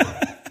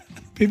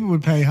 People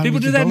would pay hundreds People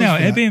do of that now.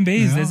 dollars for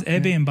Airbnbs. that. There's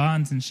Airbnb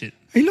barns and shit.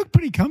 He looked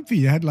pretty comfy.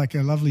 You had like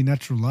a lovely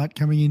natural light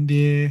coming in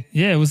there.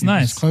 Yeah, it was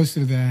nice. It was closer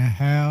to their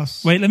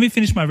house. Wait, let me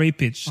finish my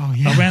repitch. Oh,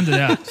 yeah. I'll round it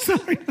out.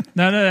 Sorry.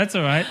 No, that's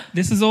all right.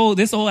 This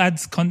all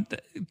adds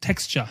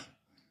texture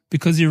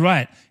because you're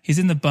right. He's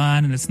in the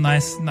barn and it's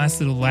nice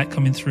little light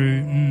coming through.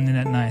 Isn't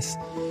that nice?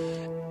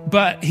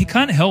 But he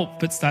can't help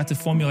but start to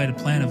formulate a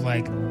plan of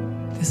like,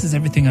 this is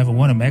everything I ever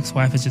wanted. My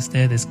ex-wife is just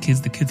there. There's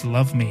kids. The kids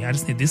love me. I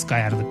just need this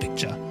guy out of the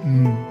picture.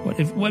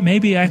 What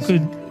maybe I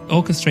could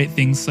orchestrate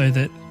things so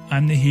that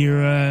I'm the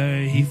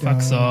hero, he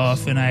fucks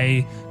off, and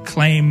I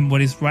claim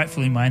what is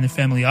rightfully mine, the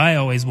family I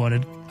always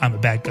wanted. I'm a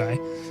bad guy.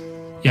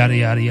 Yada,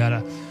 yada,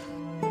 yada.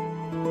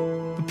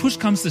 But push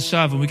comes to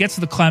shove, and we get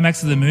to the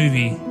climax of the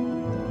movie,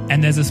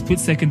 and there's a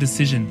split-second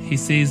decision. He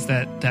sees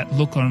that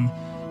look on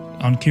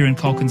Kieran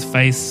Culkin's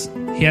face.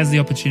 He has the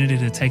opportunity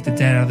to take the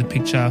dad out of the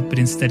picture, but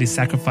instead he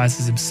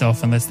sacrifices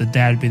himself and lets the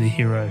dad be the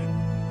hero.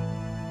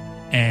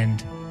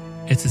 And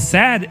it's a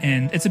sad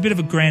end. It's a bit of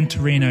a Gran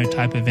Torino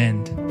type of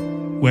end,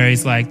 where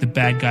he's like the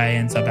bad guy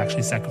ends up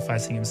actually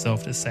sacrificing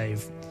himself to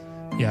save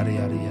yada,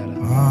 yada,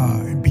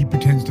 yada. And he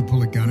pretends to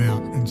pull a gun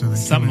out. And so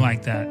something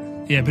like that.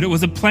 Yeah, but it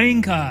was a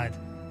playing card.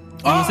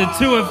 It was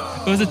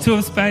a two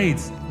of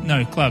spades.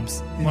 No,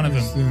 clubs. One of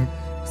them.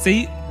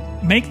 See,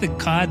 make the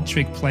card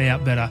trick play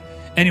out better.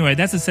 Anyway,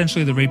 that's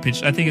essentially the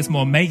repitch. I think it's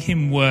more make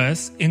him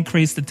worse,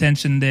 increase the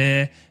tension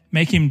there,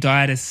 make him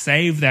die to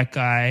save that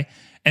guy.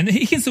 And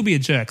he can still be a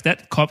jerk.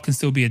 That cop can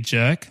still be a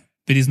jerk,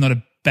 but he's not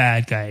a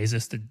bad guy. He's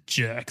just a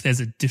jerk. There's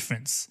a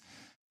difference.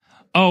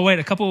 Oh, wait,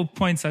 a couple of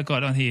points I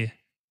got on here.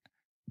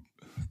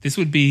 This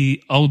would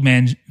be old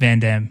man Van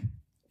Damme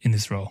in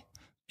this role,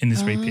 in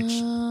this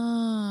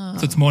repitch.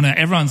 So it's more now.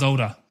 Everyone's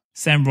older.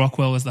 Sam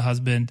Rockwell as the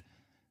husband.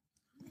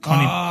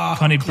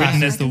 Connie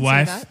Britton as the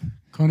wife.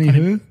 Connie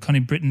who? Connie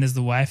Britton as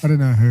the wife. I don't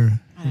know who.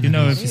 You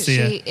know if you see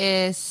her. She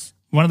is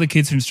One of the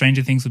kids from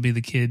Stranger Things would be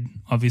the kid,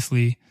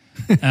 obviously.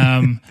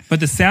 But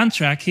the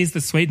soundtrack, here's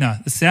the sweetener.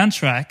 The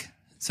soundtrack,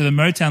 so the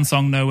Motown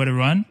song Nowhere to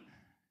Run,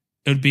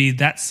 it would be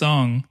that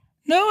song,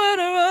 Nowhere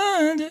to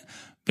Run,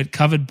 but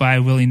covered by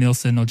Willie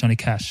Nelson or Johnny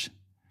Cash.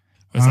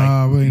 It was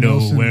Willie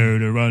Nelson. Nowhere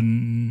to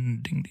Run,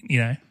 ding, ding, you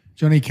know.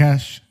 Johnny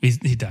Cash. He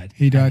died.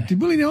 He died.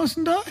 Did Willie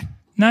Nelson die?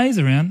 No, he's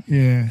around.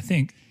 Yeah. I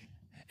think.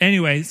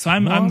 Anyway, so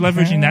I'm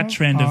leveraging that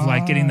trend of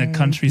like getting the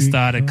country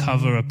star to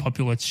cover a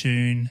popular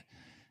tune,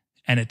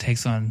 and it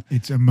takes on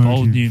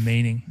bold new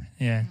meaning.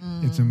 Yeah.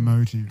 It's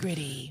emotive.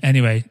 Gritty.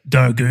 Anyway,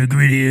 darker,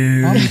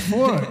 grittier. I'm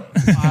for it.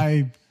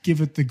 I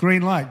give it the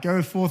green light.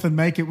 Go forth and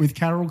make it with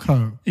Carol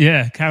Coe.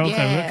 Yeah, Carol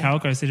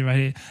Coe sitting right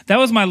here. That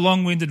was my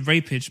long-winded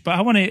repitch, but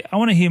I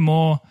want to hear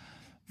more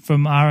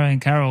from Ara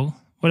and Carol.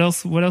 What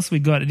else we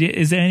got?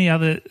 Is there any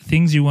other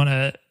things you want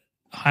to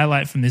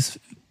highlight from this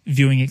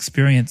viewing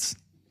experience?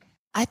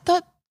 I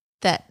thought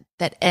that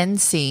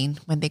end scene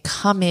when they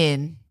come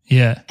in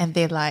and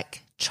they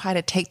like try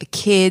to take the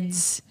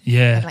kids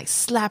and like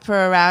slap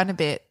her around a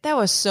bit. That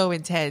was so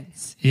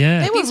intense.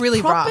 Yeah. They were These really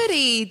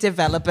property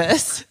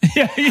developers.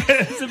 yeah,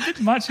 it's a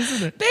bit much,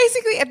 isn't it?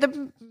 Basically, and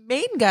the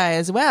main guy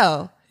as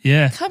well.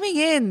 Yeah. Coming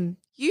in,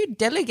 you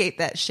delegate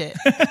that shit.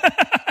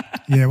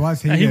 Yeah, why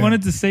is he? He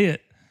wanted to see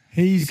it.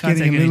 He's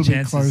getting a little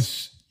bit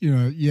close. You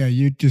know,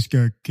 you just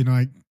go, can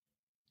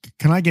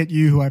I get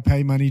you who I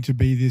pay money to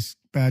be this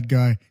bad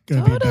guy?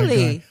 Go be a bad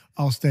guy.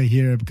 I'll stay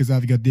here because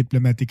I've got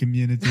diplomatic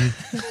immunity.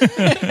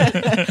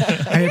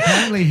 Hey,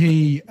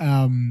 apparently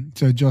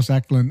so Josh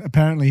Ackland,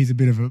 apparently he's a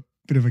bit of a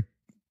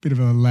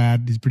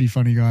lad. He's a pretty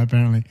funny guy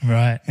apparently.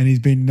 Right. And he's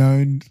been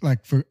known like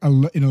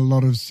in a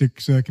lot of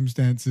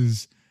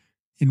circumstances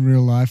in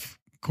real life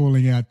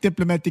calling out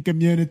diplomatic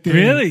immunity.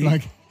 Really?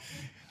 Like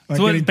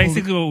so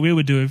basically what we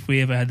would do if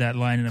we ever had that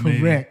line in a movie.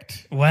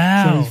 Correct.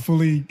 Wow. So he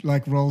fully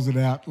like rolls it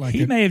out like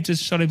he may have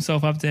just shot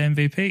himself up to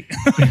MVP.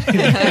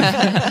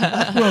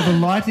 Well, the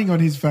lighting on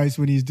his face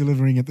when he's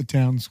delivering at the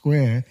town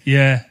square.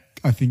 Yeah.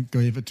 I think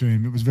gave it to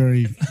him. It was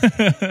very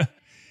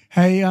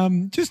Hey,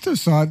 just a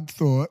side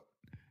thought.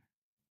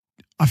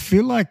 I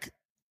feel like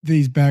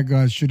these bad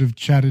guys should have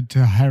chatted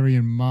to Harry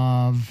and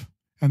Marv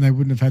and they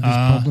wouldn't have had this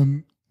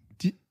problem.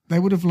 They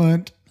would have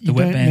learnt you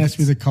don't mess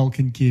with a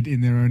Culkin kid in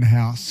their own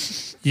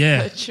house.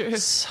 Yeah. So true.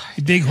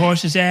 Big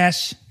horse's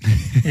ass.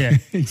 Yeah.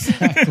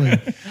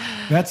 Exactly.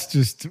 That's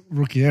just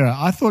rookie error.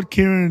 I thought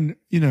Kieran,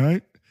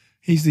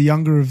 he's the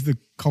younger of the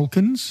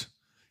Culkins.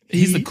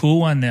 He's the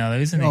cool one now, though,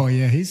 isn't he? Oh,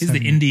 yeah. He's the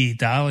indie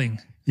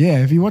darling. Yeah.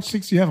 Have you watched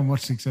You haven't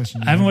watched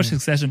Succession. I haven't watched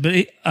Succession, but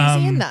is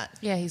he in that?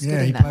 Yeah, he's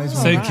good in that.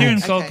 So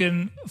Kieran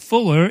Culkin,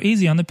 Fuller,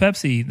 easy on the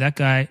Pepsi. That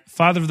guy,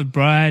 Father of the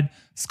Bride,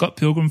 Scott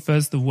Pilgrim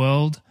vs. the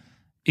World,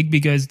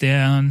 Igby Goes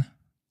Down.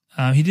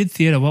 He did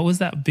theatre. What was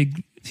that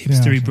big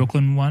hipstery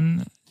Brooklyn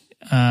one?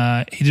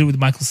 He did it with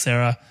Michael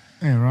Cera.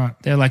 Yeah, right.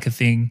 They're like a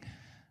thing.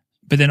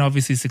 But then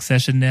obviously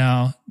Succession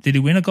now. Did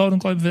he win a Golden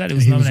Globe for that? He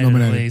was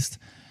nominated at least.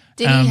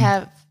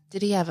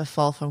 Did he have a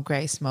fall from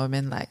grace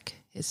moment like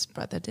his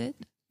brother did?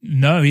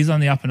 No, he's on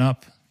the up and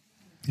up.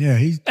 Yeah,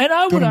 and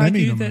I would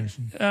argue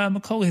that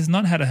Macaulay has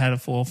not had a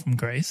fall from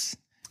grace.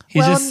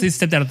 He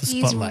stepped out of the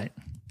spotlight.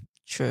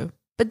 True.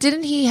 But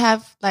didn't he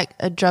have like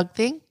a drug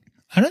thing?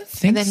 I don't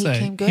think and then so. He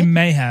came good? He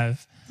may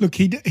have. Look,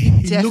 he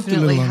definitely looked a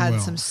little had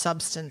unwell. some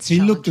substance. He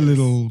looked a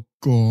little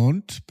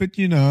gaunt, but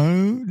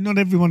not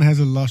everyone has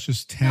a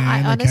luscious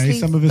tan. Okay,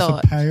 some of us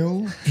are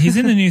pale. He's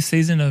in the new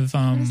season of I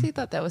honestly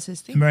thought that was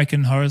his thing.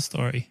 American Horror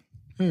Story.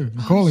 Who?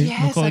 Macaulay.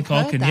 Yes, Macaulay I've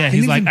heard Culkin. that. Yeah, He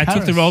he's lives like, in I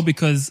took the Paris. role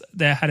because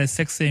they had a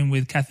sex scene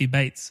with Kathy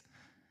Bates.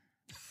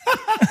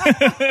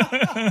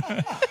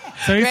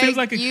 So he Greg, seems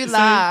like you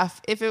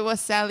laugh. If it was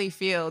Sally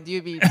Field,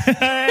 you'd be all over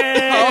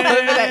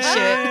that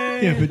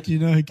shit. Yeah, but do you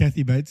know who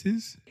Kathy Bates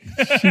is?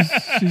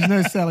 She's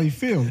no Sally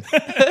Field.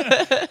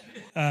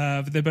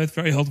 But they're both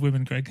very old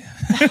women, Greg.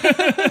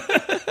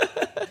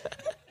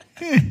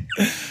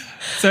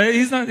 So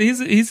he's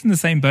in the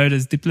same boat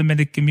as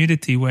diplomatic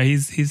immunity, where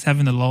he's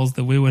having the lols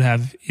that we would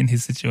have in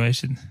his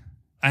situation.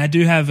 I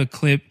do have a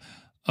clip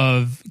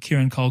of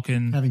Kieran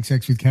Culkin having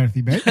sex with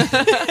Kathy Bates.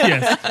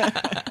 Yes.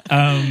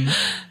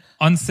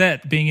 On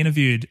set, being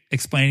interviewed,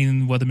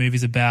 explaining what the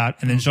movie's about,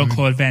 and then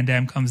Jean-Claude Van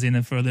Damme comes in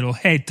and for a little,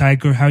 "Hey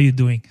Tiger, how you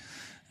doing?"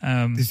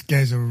 This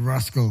guy's a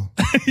rascal.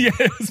 Yeah,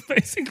 it's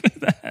basically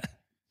that.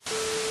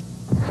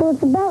 So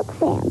it's about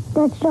Sam,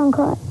 that's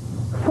Jean-Claude.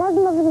 Falls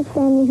in love with his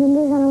family who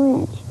lives on a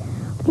ranch.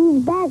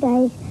 These bad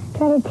guys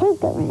try to take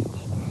the ranch.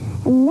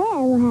 And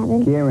then what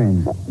happens?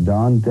 Kieran,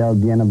 don't tell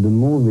the end of the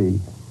movie.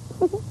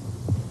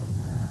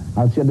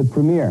 I'll see you at the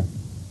premiere.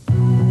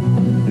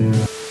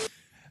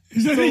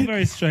 It's all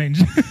very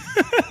strange.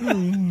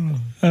 Can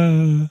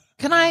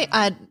I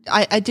add,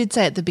 I did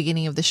say at the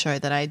beginning of the show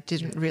that I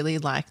didn't really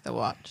like The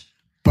Watch.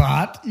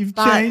 But you've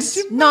changed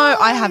your mind. No,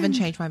 I haven't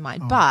changed my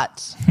mind.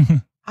 But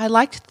I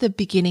liked the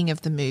beginning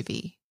of the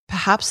movie,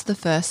 perhaps the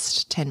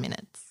first 10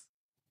 minutes.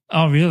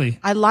 Oh, really?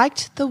 I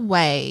liked the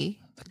way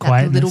that the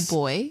quietness. little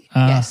boy,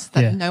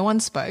 no one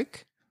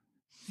spoke.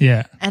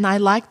 Yeah. And I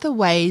liked the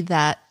way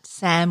that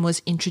Sam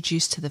was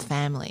introduced to the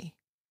family.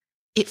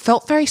 it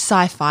felt very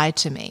sci-fi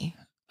to me.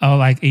 Oh,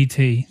 like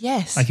E.T.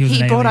 Yes. Like he was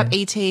an brought alien. up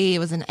E.T. It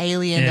was an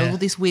alien. There was all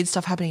this weird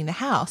stuff happening in the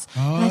house.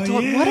 Oh, and I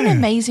thought, what an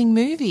amazing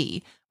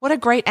movie. What a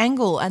great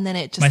angle. And then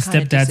it just My kind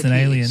of stepdad's an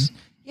disappeared. alien.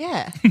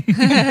 Yeah.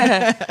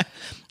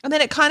 and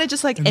then it kind of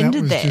just like And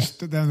ended that there. was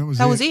just-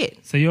 that was it.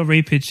 So your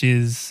repitch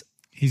is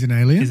he's an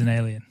alien. He's an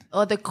alien.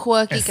 Or the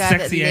quirky A guy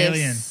sexy that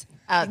alien. lives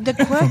out The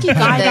quirky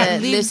guy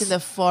that lives in the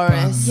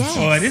forest. Yes.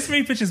 Oh, this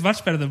repitch is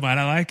much better than mine.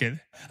 I like it.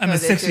 I'm No, a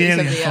they're sexy doing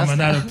alien something from else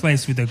another now.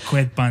 place with a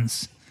quet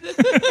buns.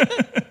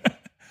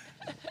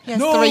 He has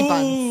 3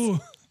 buns.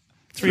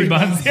 3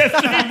 buns. Yes,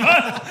 3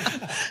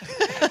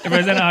 buns. And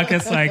Rosanna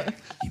Arquette's like,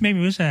 you made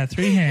me wish I had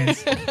 3 hands.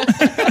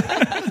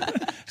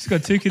 She's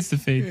got 2 kids to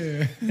feed.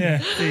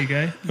 Yeah, there you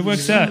go. It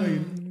works out.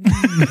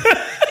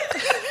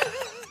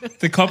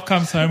 The cop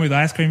comes home with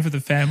ice cream for the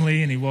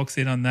family and he walks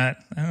in on that.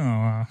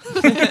 Oh.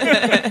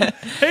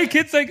 Hey,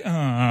 kids, like,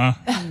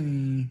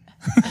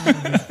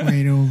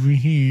 Wait over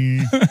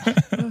here.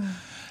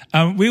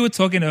 We were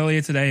talking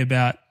earlier today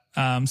about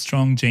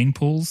strong gene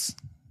pools.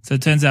 So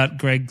it turns out,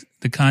 Greg,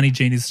 the Carney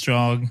gene is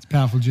strong.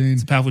 Powerful gene.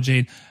 It's a powerful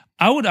gene.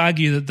 I would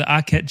argue that the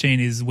Arquette gene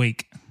is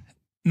weak.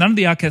 None of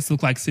the Arquettes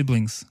look like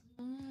siblings.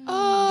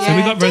 Oh, So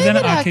we got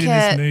Rosanna Arquette in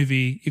Arquette. this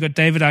movie. You got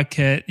David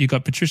Arquette. You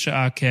got Patricia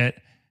Arquette.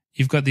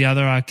 You've got the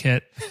other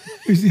Arquette.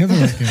 Who's the other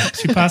Arquette?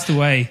 She passed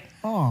away.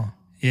 Oh.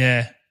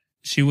 Yeah.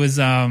 She was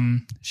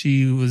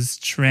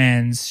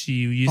trans. She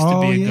used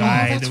to be a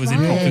guy that was in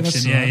Pulp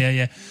Fiction.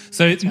 Yeah.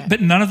 So, but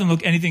none of them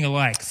look anything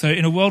alike. So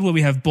in a world where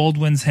we have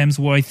Baldwins,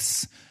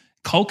 Hemsworths,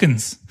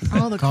 Culkins.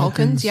 Oh, the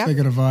Culkins, yeah. They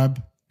got a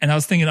vibe. And I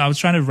was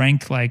trying to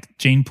rank like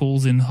gene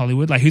pools in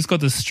Hollywood. Like who's got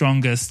the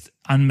strongest,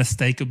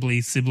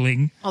 unmistakably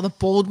sibling? Oh, the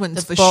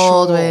Baldwins for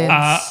Baldwins.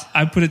 sure.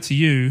 I put it to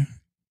you,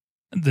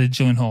 the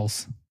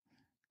Gyllenhaals.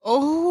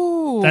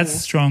 Oh. That's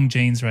strong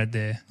genes right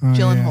there.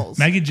 Gyllenhaals.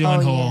 Maggie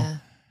Gyllenhaal. yeah.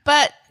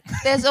 But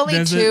there's only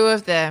There's 2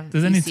 of them.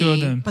 There's you only 2 of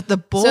see. them. But the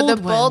So Baldwins. the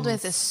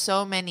Baldwins, there's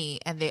so many,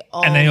 and they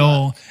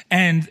all.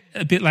 And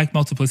a bit like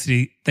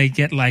Multiplicity, they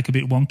get like a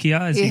bit wonkier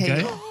as you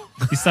Yeah. go.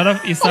 You start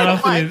off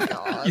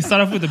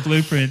with a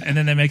blueprint, and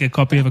then they make a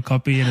copy of a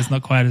copy, and it's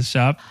not quite as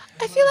sharp.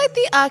 I feel like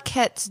the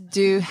Arquettes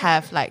do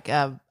have like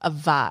a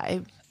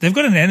vibe. They've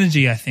got an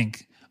energy, I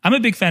think. I'm a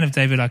big fan of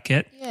David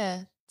Arquette.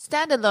 Yeah.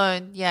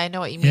 Standalone, yeah, I know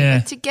what you mean. Yeah.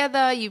 But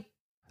together, you.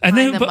 And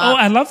line then, them but up.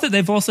 I love that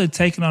they've also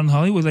taken on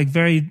Hollywood like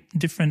very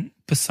different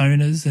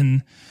personas,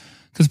 and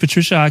because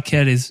Patricia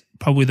Arquette is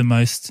probably the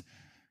most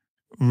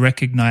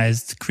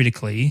recognized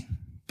critically,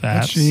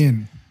 perhaps. What's she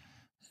in?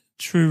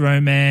 True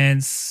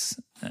Romance,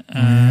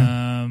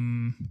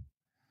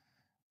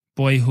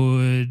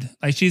 Boyhood.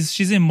 Like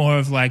she's in more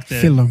of like the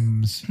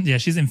Films. Yeah,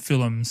 she's in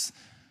films.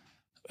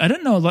 I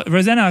don't know. Like,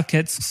 Rosanna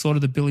Arquette's sort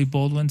of the Billy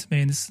Baldwin to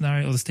me in this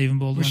scenario, or the Stephen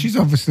Baldwin. Well, she's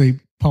obviously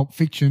Pulp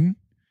Fiction.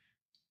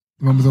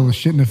 The one with all the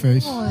shit in her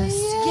face.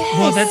 Yes.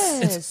 Well,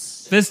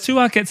 there's 2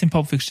 Arquettes in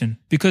Pulp Fiction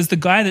because the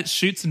guy that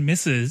shoots and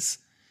misses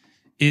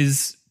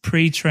is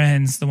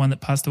pre-trans, the one that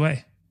passed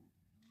away.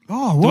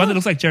 Oh, The what? one that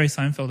looks like Jerry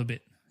Seinfeld a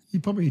bit. You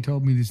probably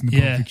told me this in the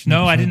Pulp Yeah. Fiction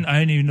No, I episode. didn't.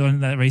 I only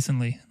learned that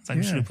recently. It's like,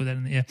 we Yeah. should have put that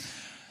in there.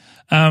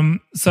 Yeah.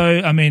 So,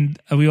 I mean,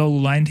 are we all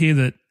aligned here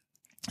that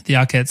the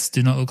Arquettes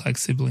do not look like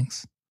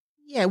siblings?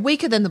 Yeah,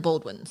 weaker than the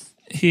Baldwins.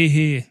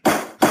 Here.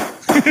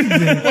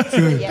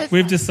 Good.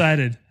 We've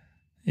decided.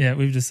 Yeah,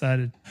 we've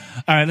decided.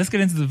 All right, let's get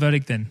into the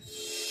verdict then.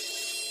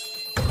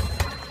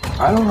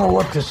 I don't know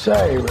what to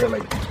say,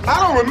 really. I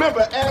don't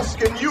remember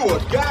asking you a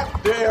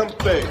goddamn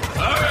thing.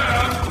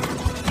 I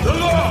am the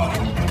law.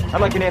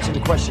 I'd like an answer to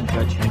the question,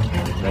 Judge.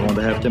 I want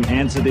to have them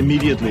answered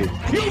immediately. You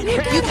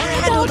can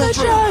handle the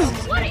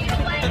truth. What are you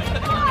waiting for,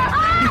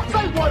 huh?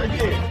 Say what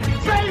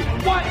again? Say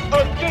what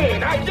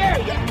again? I dare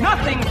you.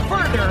 Nothing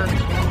further,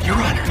 Your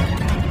Honor.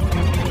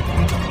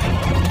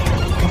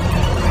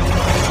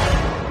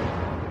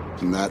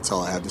 And that's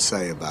all I have to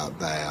say about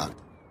that.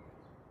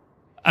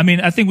 I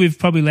mean, I think we've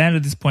probably landed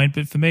at this point,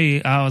 but for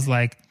me, I was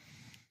like,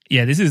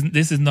 yeah, this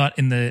is not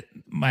in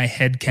my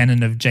head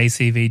canon of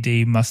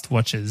JCVD must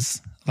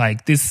watches.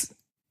 Like this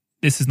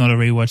is not a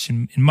rewatch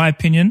in my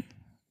opinion.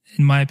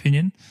 In my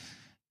opinion,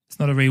 it's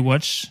not a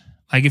rewatch.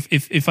 Like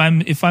if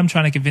I'm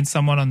trying to convince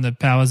someone on the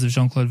powers of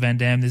Jean-Claude Van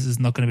Damme, this is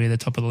not going to be at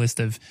the top of the list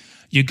of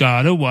you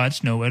gotta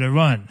watch Nowhere to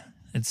Run.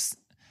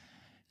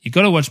 You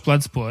gotta watch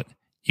Bloodsport.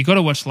 You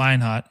gotta watch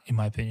Lionheart, in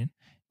my opinion.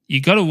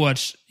 You gotta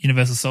watch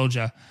Universal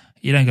Soldier.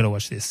 You don't gotta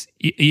watch this.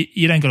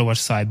 You don't gotta watch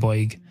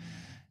Cyborg.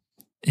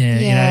 Yeah.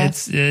 You know,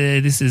 it's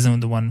this isn't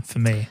the one for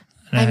me.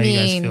 I don't know how you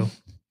guys feel.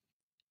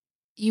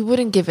 You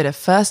wouldn't give it a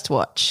first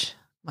watch,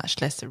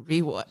 much less a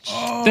rewatch.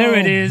 Oh, There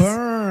it is.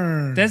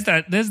 Burn. There's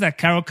that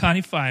Carol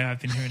Carney fire I've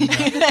been hearing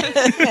about.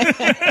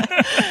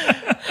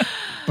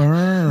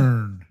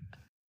 Burn.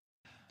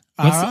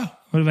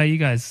 What about you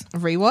guys? A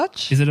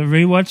rewatch? Is it a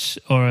rewatch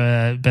or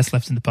a best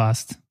left in the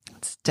past?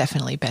 It's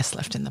definitely best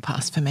left in the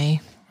past for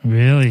me.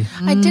 Really?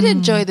 I did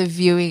enjoy the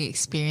viewing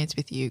experience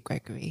with you,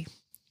 Gregory.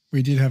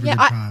 We did have a Yeah,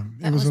 good time.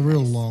 It was a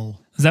real lull.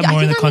 Is that Yeah, I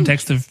more in the think I'm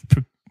context of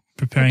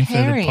preparing for the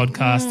preparing.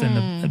 podcast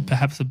and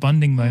perhaps a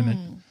bonding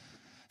moment?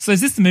 So is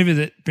this the movie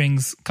that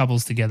brings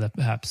couples together,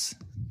 perhaps?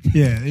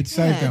 Yeah, it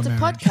saved our It's a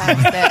marriage.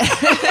 podcast that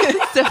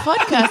it's a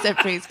podcast that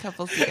brings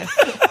couples together.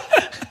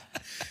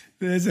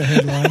 There's a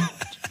headline.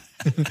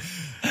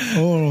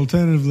 Or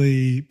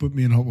alternatively, put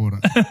me in hot water.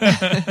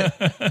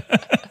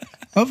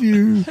 Love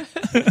you.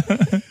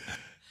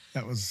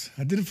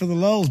 I did it for the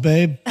lols,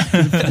 babe.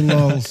 Did it for the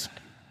lols.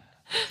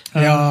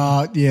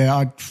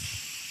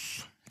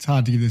 It's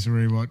hard to give this a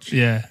rewatch.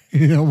 Yeah.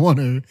 I want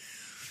to.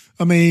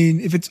 I mean,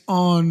 if it's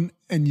on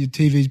and your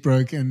TV's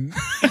broken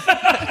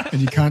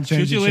and you can't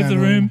change Should you the leave the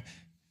channel, room?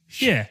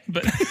 Yeah,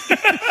 but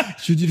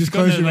should you just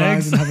Got close no your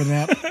eyes legs. and have a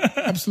nap?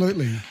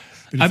 Absolutely.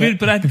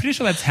 But I'm pretty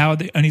sure that's how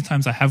the only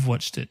times I have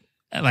watched it,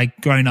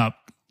 like growing up,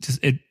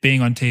 just it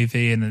being on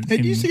TV. And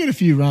it used to get a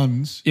few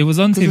runs. It was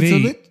on 'Cause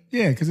TV.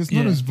 because it's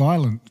not Yeah. as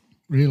violent,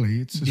 really.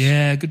 It's just,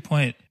 Yeah, good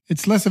point.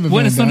 It's less of a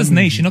When Van it's not Damme as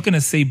niche, movie. you're not going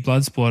to see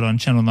Bloodsport on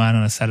Channel 9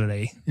 on a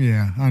Saturday.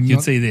 Yeah,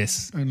 You'd see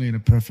this. Only in a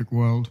perfect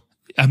world.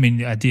 I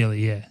mean,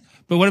 ideally, yeah.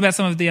 But what about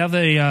some of the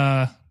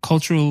other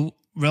cultural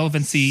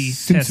relevancy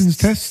Simpsons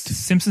tests?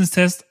 test? Simpsons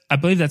test, I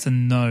believe that's a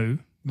no.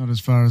 Not as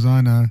far as I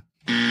know.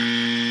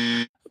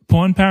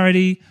 Porn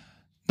parody,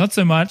 not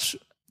so much.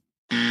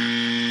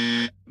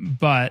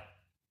 But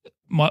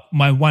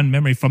my one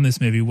memory from this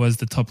movie was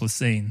the topless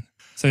scene.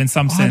 So in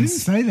some I didn't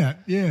sense, say that.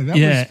 Yeah, that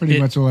was pretty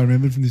much all I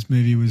remembered from this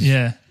movie was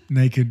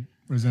naked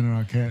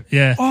Rosanna Arquette.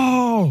 Yeah.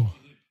 Oh,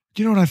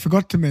 do you know what I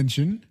forgot to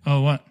mention?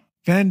 Oh, what?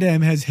 Van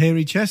Damme has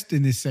hairy chest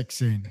in this sex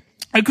scene.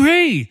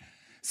 Agree.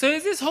 So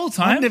is this whole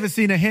time? I've never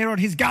seen a hair on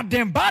his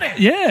goddamn body.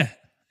 Yeah.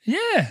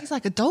 Yeah. He's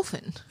like a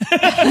dolphin.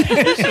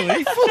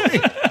 Actually, fully.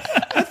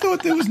 I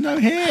thought there was no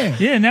hair.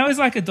 Yeah, now he's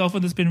like a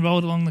dolphin that's been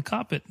rolled along the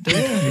carpet. Yeah,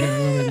 a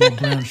little bit more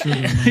brown sugar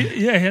in there.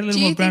 Yeah, he had a Do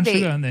little you more brown think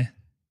sugar they- on there.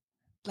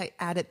 Like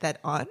added that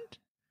on.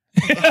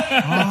 Oh,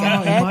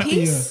 it might be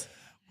hairpiece?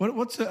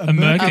 what's a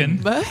merkin.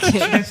 A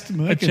merkin. Chest A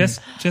merkin.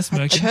 chest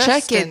merkin.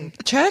 Churkin.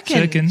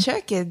 Churkin.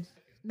 Churkin.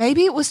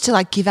 Maybe it was to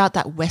like give out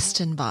that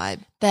Western vibe.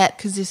 That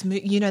because this,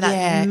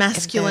 that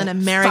masculine the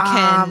American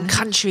farm,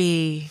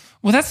 country.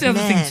 Well, that's the other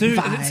Man thing too.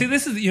 vibe. See,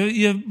 this is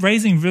you're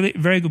raising really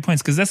very good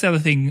points because that's the other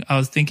thing I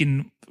was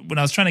thinking when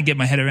I was trying to get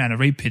my head around a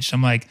repitch.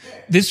 I'm like,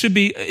 this should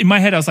be in my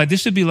head. I was like, this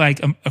should be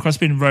like a cross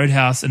between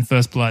Roadhouse and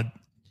First Blood.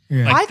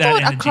 Yeah. Like I that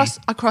thought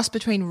energy. a cross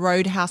between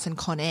Roadhouse and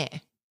Con Air.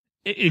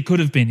 It could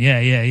have been,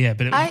 yeah,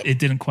 but it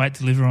didn't quite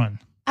deliver on.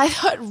 I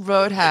thought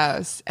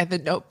Roadhouse and The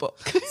Notebook.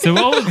 So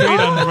we're all agreed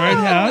on the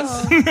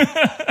Roadhouse.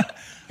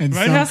 And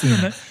Roadhouse,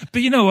 something.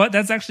 but you know what?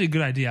 That's actually a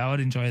good idea. I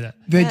would enjoy that.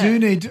 They do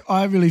need.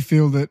 I really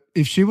feel that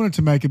if she wanted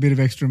to make a bit of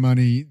extra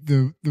money,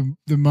 the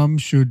mum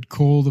should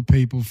call the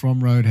people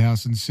from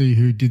Roadhouse and see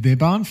who did their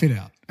barn fit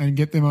out and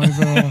get them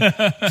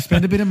over.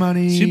 Spend a bit of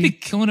money. She'd be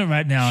killing it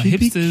right now. She'd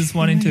be Hipsters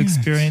wanting to killing it.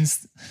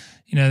 experience,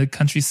 the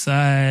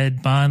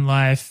countryside, barn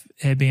life,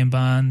 Airbnb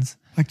barns.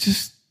 Like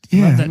just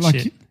Love that like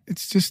shit.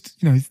 it's just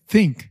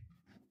think.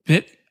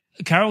 But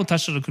Carol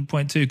touched on a good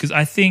point too, because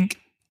I think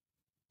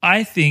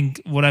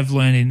what I've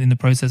learned in the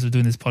process of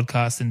doing this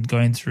podcast and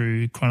going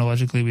through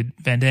chronologically with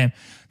Van Damme,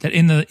 that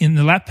in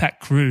the Lap Pack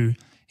crew,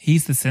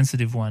 he's the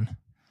sensitive one.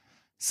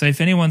 So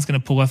if anyone's going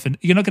to pull off,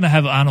 you're not going to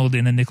have Arnold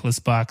in a Nicholas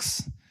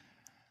Sparks.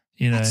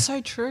 That's so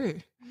true.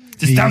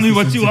 Just He tell is me the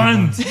what you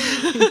sensitive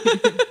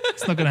want.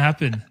 It's not going to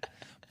happen.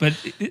 But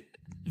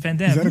Van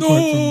Damme, Is that a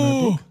quote from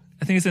the Notebook?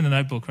 I think it's in the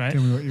Notebook, right?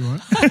 Tell me what you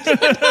want.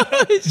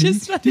 It's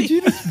just funny. Did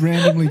you just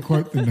randomly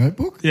quote the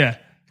Notebook? Yeah,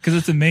 because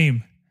it's a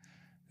meme.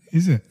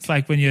 Is it? It's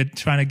like when you're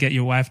trying to get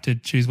your wife to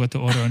choose what to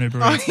order on Uber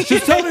Eats.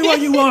 Just tell me what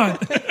you want.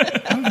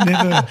 I've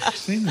never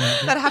seen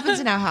that. That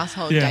happens in our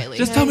household Yeah. daily.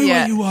 Just tell me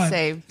Yeah, what you want.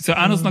 same. So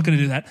Arnold's not going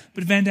to do that,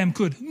 but Van Damme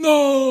could.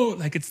 No,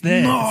 like it's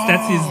there. No.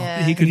 That's his.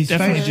 Yeah. He And could his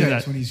definitely face do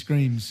shakes that. when he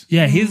screams.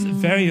 Yeah, he's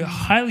very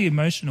highly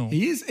emotional.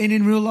 He is, and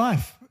in real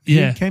life,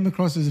 Yeah. he came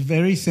across as a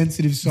very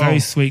sensitive soul. Very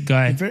sweet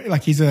guy. Very,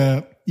 like he's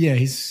that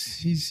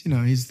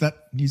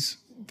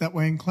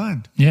way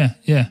inclined. Yeah.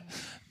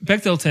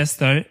 Bechdel test,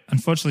 though,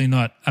 unfortunately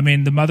not. I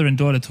mean, the mother and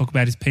daughter talk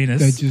about his penis.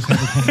 They just have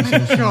a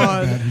conversation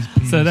about his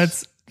penis. So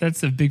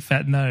that's a big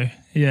fat no.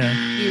 Yeah.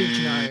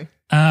 Huge no.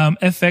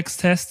 FX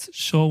test,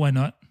 sure, why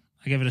not?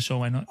 I gave it a sure,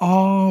 why not?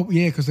 Oh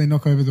yeah, because they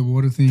knock over the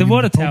water thing. The and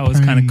water tower was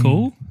kind of propane.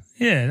 cool.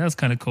 Yeah, that was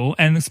kind of cool.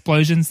 And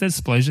explosions, there's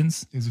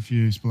explosions. There's a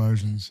few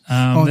explosions.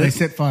 They they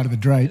set fire to the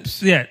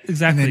drapes. Yeah, And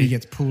exactly. then he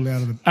gets pulled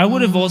out of the. I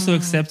would have also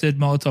accepted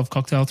Molotov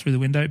cocktail through the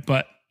window,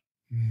 but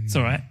it's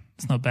all right.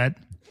 It's not bad.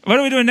 What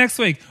are we doing next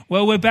week?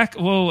 Well, we're back.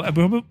 Well,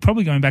 we're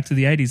probably going back to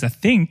the 80s, I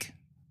think,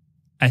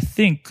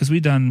 because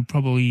we've done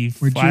probably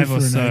We're due 5 or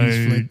for an so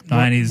 80s flick.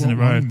 90s in a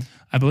What row. one?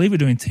 I believe we're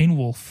doing Teen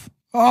Wolf.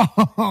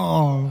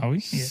 Oh, Are we?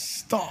 Yeah.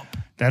 stop!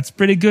 That's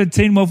pretty good.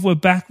 Teen Wolf, we're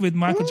back with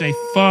Michael J.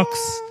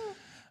 Fox.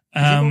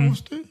 Yeah.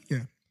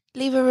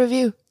 Leave a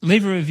review.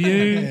 Leave a review.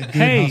 Yeah, good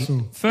Hey,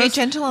 hustle. first, Be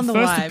gentle on the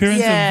first wives. appearance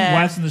Yeah. of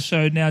wives on the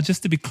show. Now,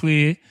 just to be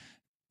clear,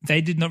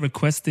 they did not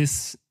request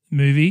this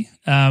movie.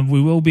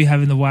 We will be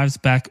having the wives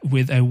back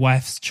with a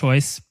wife's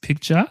choice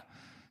picture.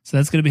 So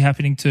that's going to be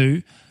happening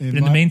too. Yeah, but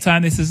in the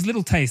meantime, this is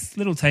little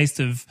taste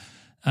of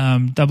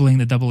doubling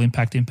the double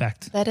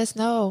impact. Let us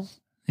know.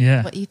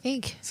 Yeah. what you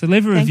think. So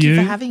leave a Thank review. you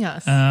for having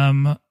us.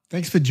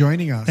 Thanks for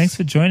joining us. Thanks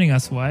for joining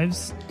us,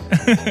 wives.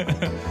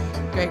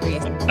 Great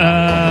reason.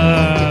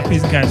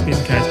 Peace and carrots, peace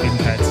and carrots, peace and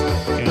carrots.